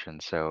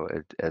prescriptions. So,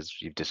 as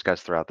you've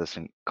discussed throughout this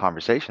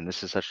conversation,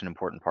 this is such an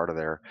important part of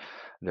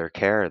their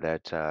care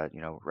that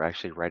we're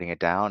actually writing it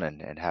down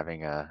and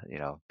having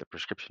the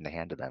prescription to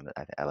hand to them.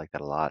 I like that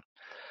a lot.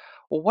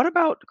 Well, what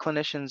about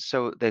clinicians?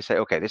 So they say,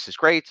 okay, this is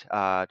great,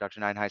 Dr.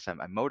 Nienhuis.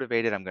 I'm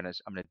motivated. I'm gonna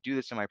do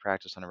this in my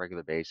practice on a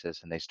regular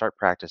basis, and they start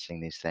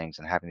practicing these things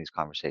and having these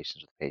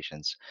conversations with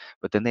patients.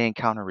 But then they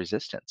encounter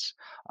resistance,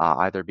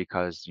 either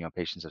because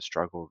patients have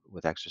struggled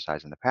with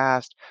exercise in the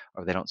past,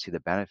 or they don't see the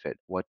benefit.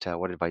 What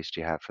advice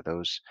do you have for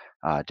those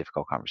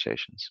difficult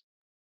conversations?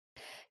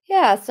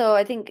 Yeah, so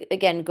I think,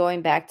 again,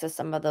 going back to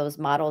some of those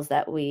models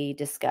that we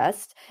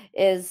discussed,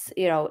 is,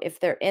 if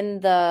they're in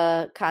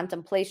the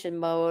contemplation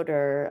mode,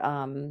 or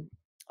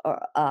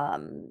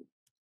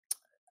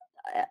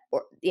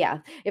yeah,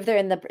 if they're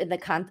in the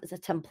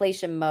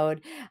contemplation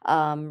mode,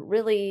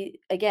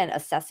 really, again,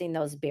 assessing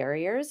those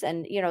barriers.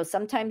 And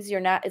sometimes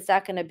it's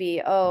not going to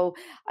be, oh,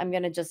 I'm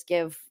going to just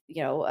give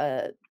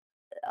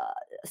uh,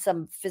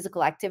 some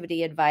physical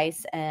activity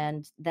advice,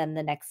 and then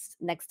the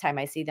next time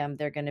I see them,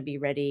 they're going to be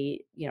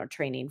ready,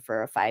 training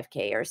for a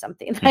 5K or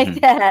something like Hmm.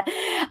 that.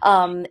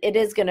 It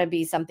is going to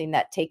be something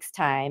that takes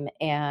time,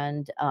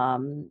 and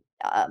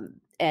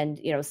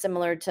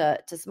similar to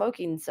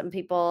smoking, some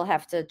people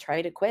have to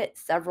try to quit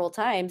several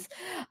times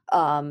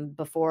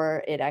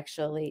before it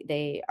actually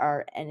they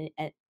are and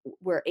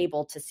we're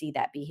able to see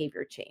that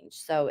behavior change.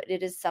 So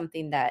it is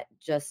something that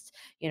just,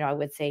 I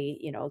would say,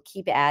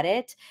 keep at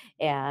it,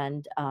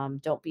 and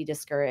don't be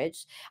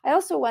discouraged. I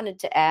also wanted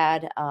to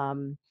add,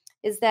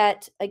 is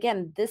that,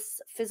 again,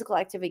 this physical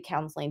activity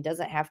counseling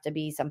doesn't have to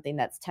be something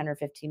that's 10 or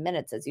 15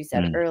 minutes, as you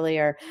said Mm.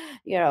 earlier.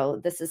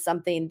 This is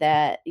something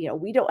that,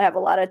 we don't have a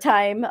lot of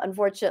time,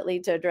 unfortunately,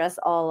 to address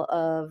all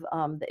of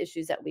the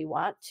issues that we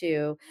want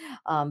to.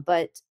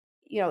 But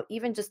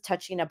even just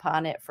touching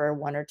upon it for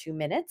 1 or 2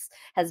 minutes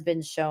has been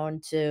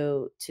shown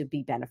to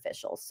be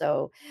beneficial.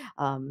 So,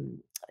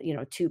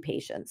 to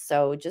patients.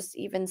 So just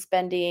even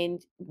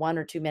spending 1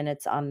 or 2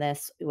 minutes on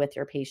this with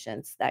your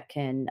patients, that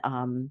can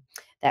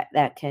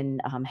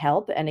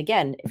help. And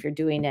again, if you're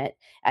doing it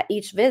at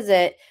each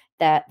visit,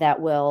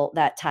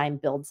 that time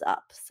builds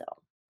up. So.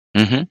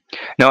 Hmm.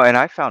 No, and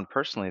I found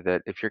personally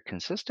that if you're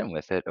consistent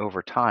with it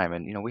over time,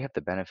 and we have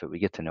the benefit, we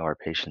get to know our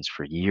patients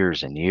for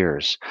years and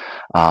years,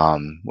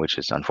 which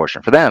is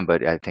unfortunate for them,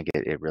 but I think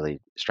it really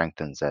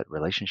strengthens that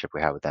relationship we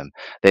have with them.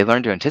 They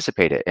learn to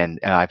anticipate it, and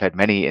I've had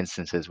many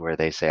instances where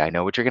they say, "I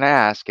know what you're going to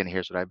ask, and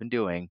here's what I've been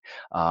doing."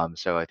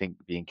 So I think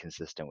being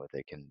consistent with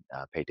it can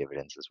pay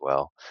dividends as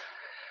well.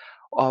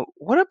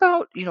 What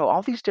about,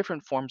 all these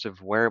different forms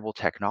of wearable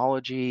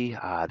technology?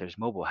 There's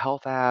mobile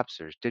health apps,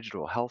 there's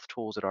digital health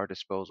tools at our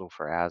disposal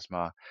for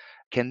asthma.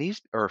 Can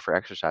these, or for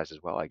exercise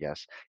as well, I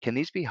guess, can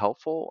these be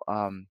helpful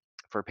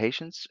for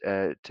patients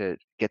to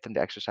get them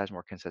to exercise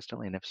more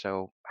consistently? And if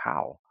so,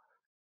 how?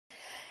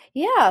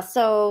 Yeah,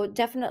 so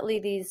definitely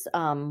these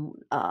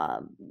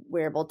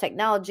wearable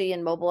technology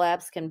and mobile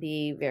apps can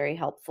be very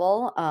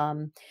helpful.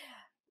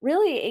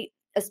 Really,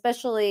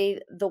 especially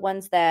the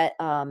ones that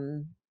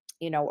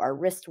are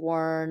wrist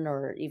worn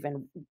or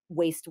even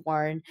waist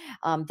worn.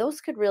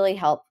 Those could really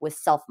help with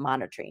self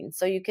monitoring.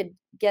 So you could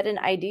get an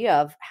idea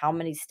of how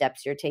many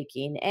steps you're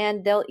taking,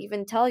 and they'll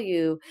even tell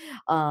you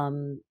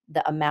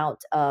the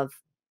amount of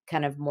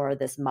kind of more of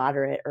this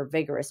moderate or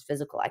vigorous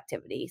physical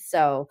activity.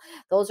 So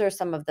those are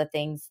some of the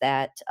things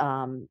that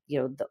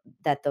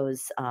that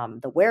those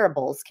the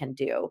wearables can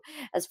do.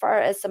 As far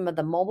as some of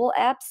the mobile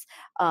apps,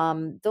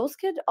 those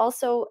could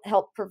also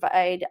help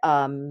provide.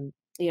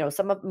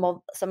 Some of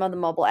the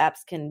mobile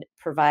apps can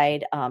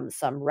provide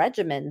some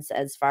regimens,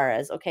 as far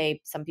as, okay,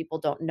 some people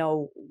don't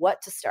know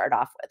what to start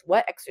off with,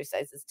 what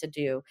exercises to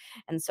do,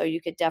 and so you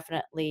could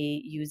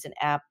definitely use an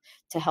app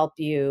to help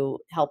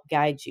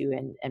guide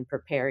you and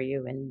prepare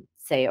you and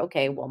say,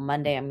 okay, well,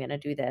 Monday I'm going to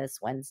do this,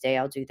 Wednesday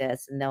I'll do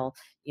this, and they'll,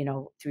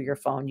 through your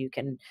phone you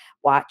can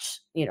watch,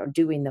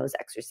 doing those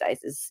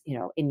exercises,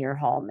 in your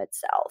home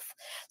itself.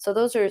 So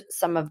those are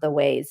some of the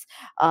ways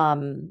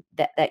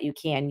that you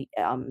can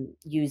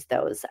use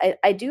those.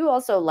 I do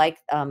also like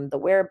the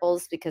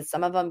wearables because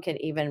some of them can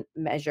even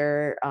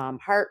measure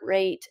heart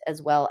rate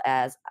as well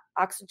as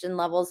oxygen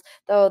levels,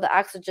 though the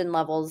oxygen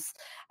levels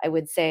I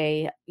would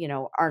say,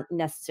 aren't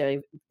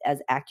necessarily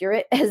as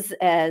accurate as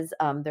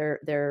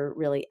they're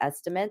really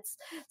estimates.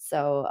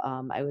 So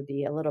I would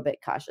be a little bit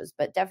cautious,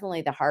 but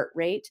definitely the heart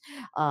rate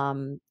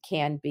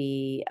can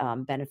be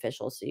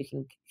beneficial. So you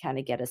can kind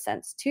of get a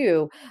sense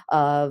too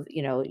of,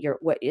 your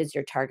what is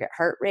your target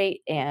heart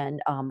rate,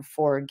 and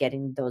for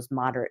getting those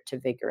moderate to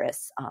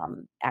vigorous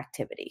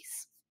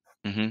activities.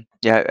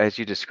 Yeah, as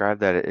you describe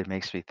that, it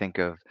makes me think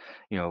of,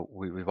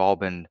 we've all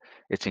been,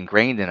 it's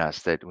ingrained in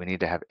us that we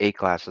need to have 8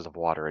 glasses of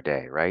water a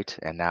day, right?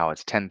 And now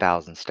it's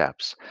 10,000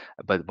 steps.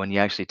 But when you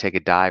actually take a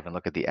dive and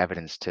look at the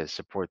evidence to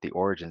support the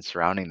origins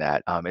surrounding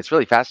that, it's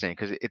really fascinating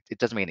because it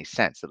doesn't make any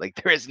sense. That,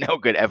 like, there is no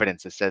good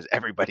evidence that says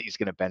everybody's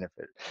going to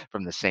benefit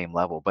from the same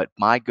level. But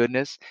my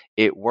goodness,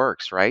 it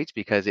works, right?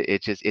 Because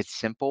it's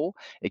simple.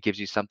 It gives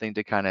you something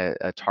to kind of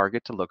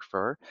target to look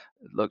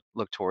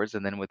towards,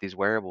 and then with these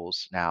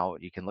wearables now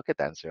you can look at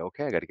that and say,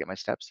 okay, I got to get my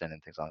steps in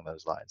and things along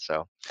those lines.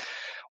 So,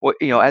 well,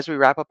 as we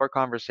wrap up our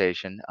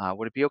conversation,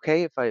 would it be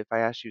okay if I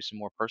ask you some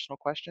more personal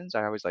questions?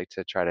 I always like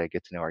to try to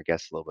get to know our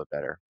guests a little bit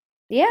better.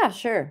 Yeah,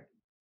 sure.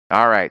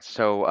 All right,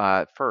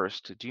 so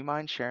first, do you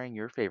mind sharing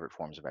your favorite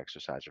forms of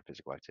exercise or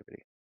physical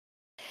activity?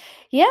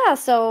 Yeah,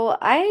 so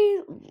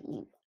I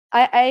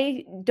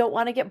don't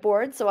want to get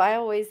bored, so I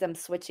always am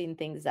switching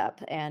things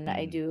up, and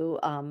I Mm. do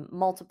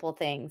multiple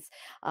things.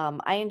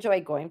 I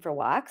enjoy going for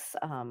walks.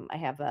 I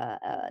have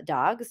a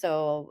dog,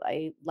 so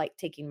I like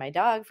taking my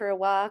dog for a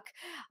walk.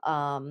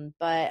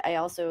 But I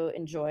also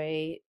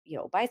enjoy,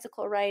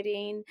 bicycle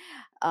riding.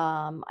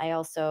 I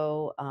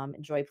also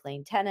enjoy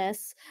playing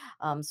tennis.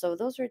 So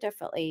those are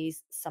definitely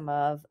some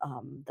of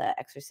the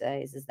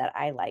exercises that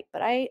I like.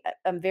 But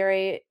I'm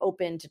very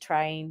open to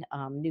trying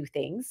new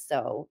things.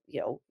 So,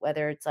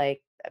 whether it's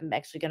like I'm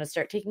actually going to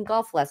start taking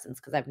golf lessons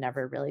because I've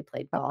never really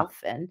played Ah,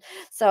 golf. And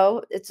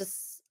so it's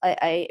just,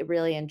 I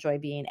really enjoy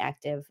being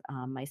active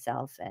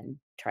myself and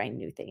trying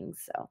new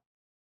things. So.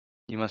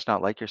 you must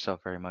not like yourself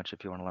very much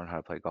if you want to learn how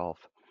to play golf.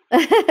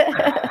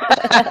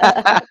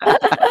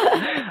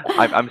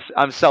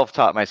 I'm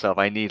self-taught myself.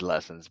 I need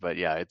lessons, but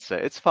yeah,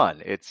 it's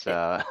fun. It's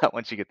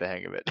once you get the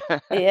hang of it.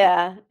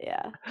 Yeah,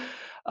 yeah.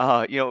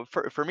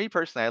 For me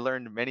personally, I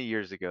learned many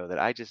years ago that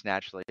I just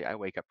naturally I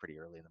wake up pretty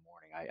early in the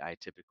morning. I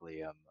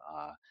typically am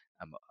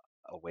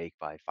awake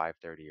by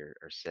 5:30 or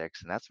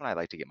 6, and that's when I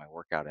like to get my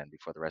workout in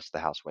before the rest of the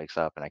house wakes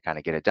up, and I kind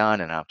of get it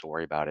done and I don't have to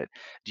worry about it.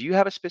 Do you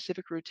have a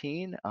specific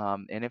routine?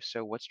 And if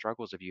so, what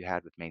struggles have you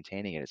had with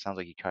maintaining it? It sounds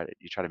like you try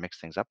to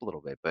mix things up a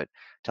little bit, but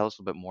tell us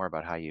a little bit more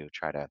about how you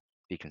try to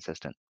be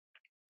consistent.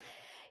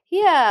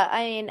 Yeah,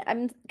 I mean,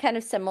 I'm kind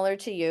of similar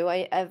to you.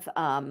 I've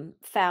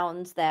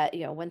found that,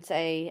 once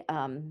I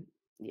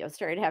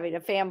started having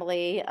a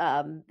family,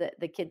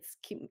 the kids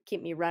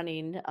keep me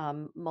running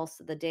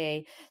most of the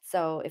day.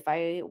 So if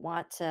I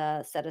want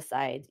to set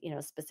aside,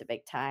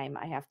 specific time,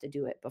 I have to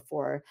do it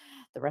before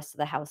the rest of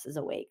the house is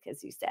awake,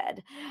 as you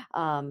said.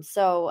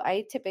 So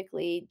I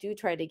typically do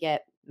try to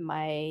get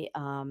my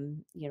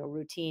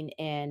routine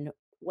in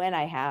when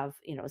I have,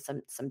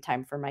 some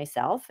time for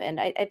myself. And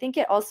I think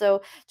it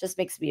also just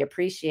makes me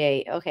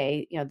appreciate,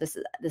 okay, this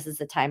is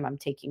the time I'm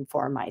taking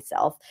for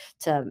myself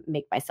to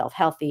make myself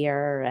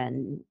healthier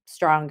and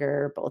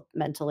stronger, both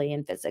mentally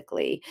and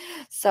physically.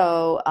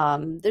 So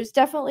there's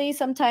definitely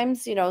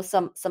sometimes,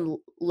 some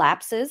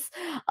lapses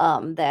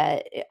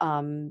that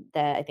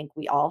I think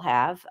we all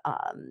have.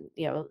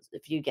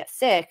 If you get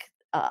sick,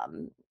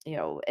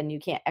 and you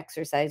can't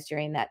exercise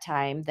during that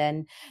time,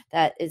 then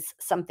that is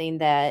something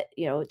that,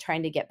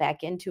 trying to get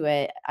back into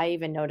it. I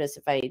even notice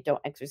if I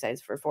don't exercise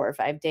for 4 or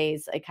 5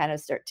 days, I kind of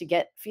start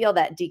to feel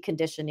that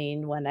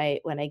deconditioning when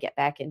I get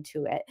back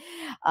into it.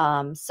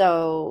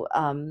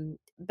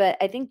 But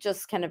I think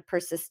just kind of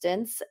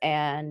persistence,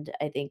 and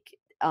I think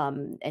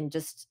and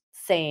just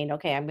saying,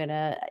 okay, I'm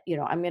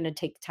gonna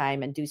take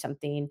time and do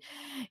something,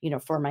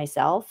 for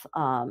myself.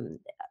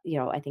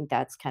 I think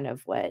that's kind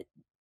of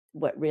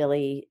what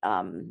really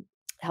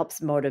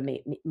helps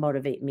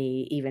motivate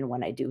me even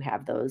when I do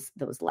have those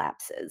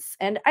lapses.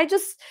 And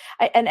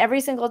and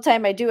every single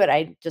time I do it,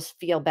 I just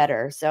feel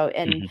better.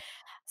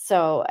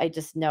 So I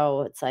just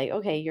know it's like,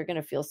 okay, you're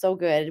gonna feel so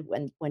good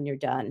when you're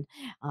done.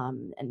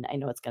 And I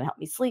know it's gonna help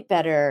me sleep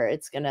better.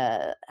 It's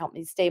gonna help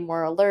me stay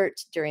more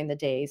alert during the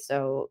day.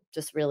 So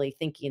just really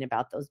thinking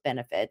about those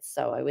benefits.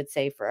 So I would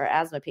say for our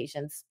asthma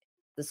patients,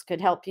 this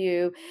could help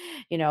you,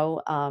 you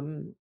know,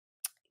 um,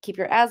 keep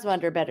your asthma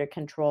under better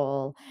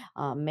control,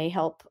 may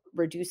help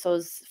reduce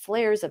those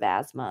flares of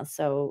asthma.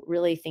 So,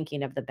 really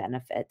thinking of the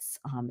benefits,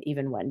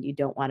 even when you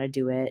don't want to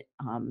do it,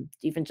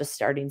 even just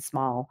starting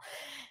small,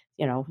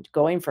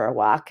 going for a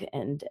walk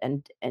and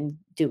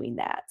doing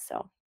that.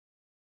 So,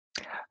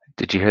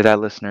 Did you hear that,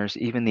 listeners?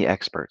 Even the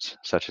experts,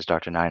 such as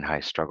Dr.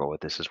 Nyenhuis, struggle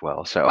with this as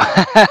well. So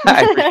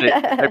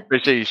I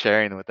appreciate you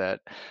sharing that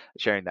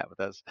with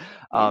us.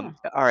 Yeah.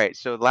 All right.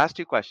 So the last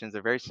two questions,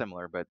 they're very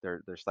similar, but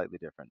they're slightly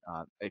different.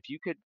 If you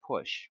could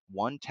push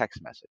one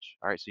text message,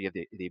 all right, so you have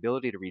the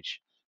ability to reach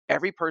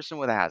every person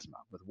with asthma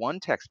with one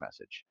text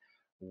message,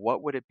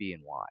 what would it be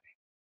and why?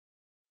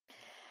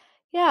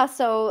 Yeah,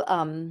 so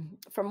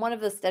from one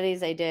of the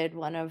studies I did,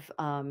 one of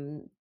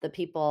the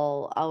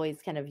people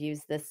always kind of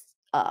use this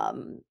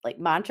like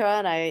mantra,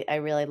 and I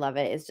really love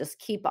it. Is just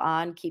keep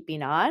on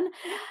keeping on.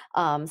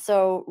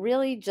 So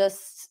really,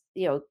 just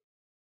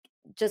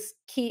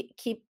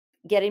keep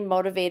getting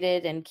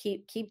motivated and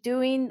keep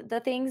doing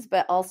the things,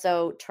 but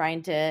also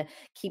trying to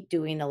keep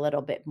doing a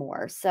little bit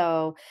more.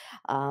 So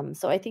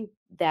I think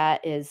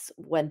that is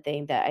one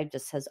thing that I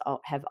just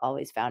have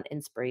always found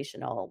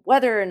inspirational,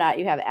 whether or not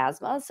you have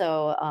asthma.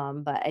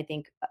 But I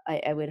think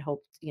I would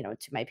hope,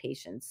 to my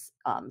patients,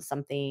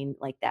 something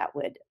like that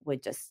would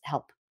just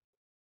help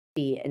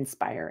be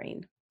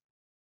inspiring.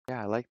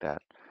 Yeah, I like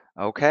that.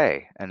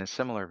 Okay. In a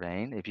similar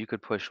vein, if you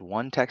could push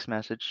one text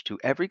message to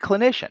every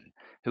clinician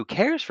who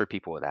cares for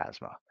people with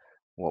asthma,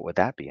 what would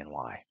that be and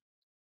why?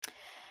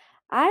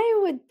 I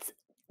would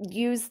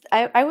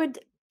I would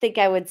think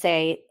I would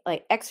say,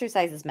 like,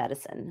 exercise is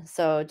medicine.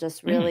 So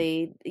just Mm,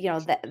 really,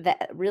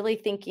 that really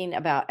thinking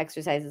about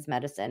exercise as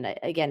medicine.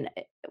 Again,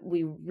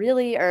 we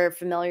really are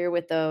familiar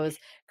with those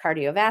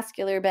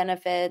cardiovascular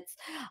benefits,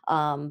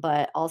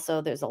 but also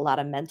there's a lot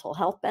of mental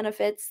health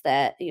benefits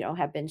that,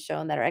 have been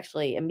shown that are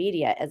actually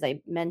immediate. As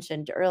I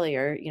mentioned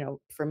earlier,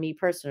 for me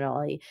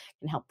personally,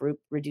 can help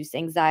reduce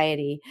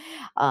anxiety.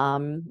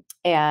 But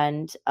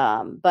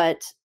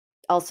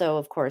also,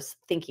 of course,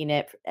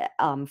 thinking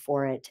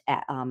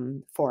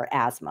for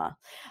asthma.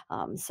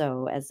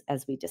 So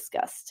as we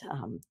discussed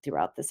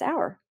throughout this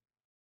hour.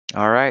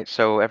 all right.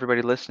 So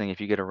everybody listening,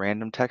 if you get a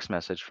random text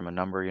message from a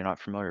number you're not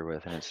familiar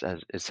with, and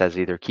it says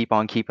either keep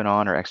on keeping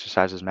on or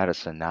exercise is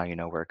medicine, now you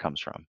know where it comes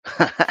from.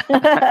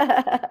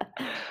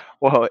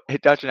 Well,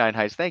 Dr.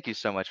 Nineheis, thank you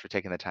so much for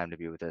taking the time to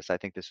be with us. I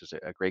think this was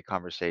a great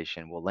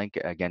conversation. We'll link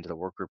again to the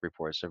work group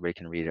report so everybody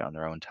can read it on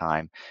their own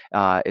time.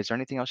 Is there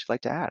anything else you'd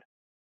like to add?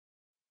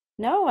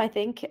 No, I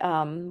think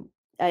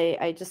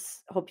I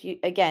just hope you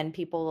again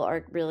people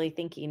are really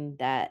thinking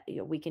that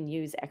we can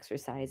use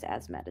exercise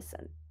as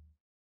medicine.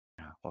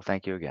 Well,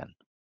 thank you again.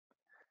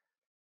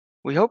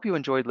 We hope you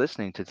enjoyed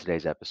listening to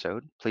today's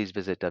episode. Please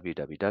visit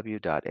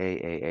www.aaai.org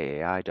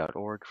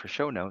for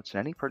show notes and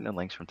any pertinent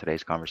links from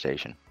today's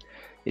conversation.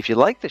 If you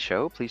like the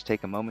show, please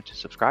take a moment to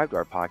subscribe to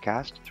our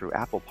podcast through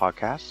Apple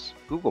Podcasts,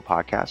 Google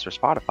Podcasts, or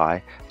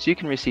Spotify so you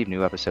can receive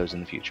new episodes in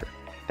the future.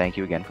 Thank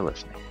you again for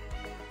listening.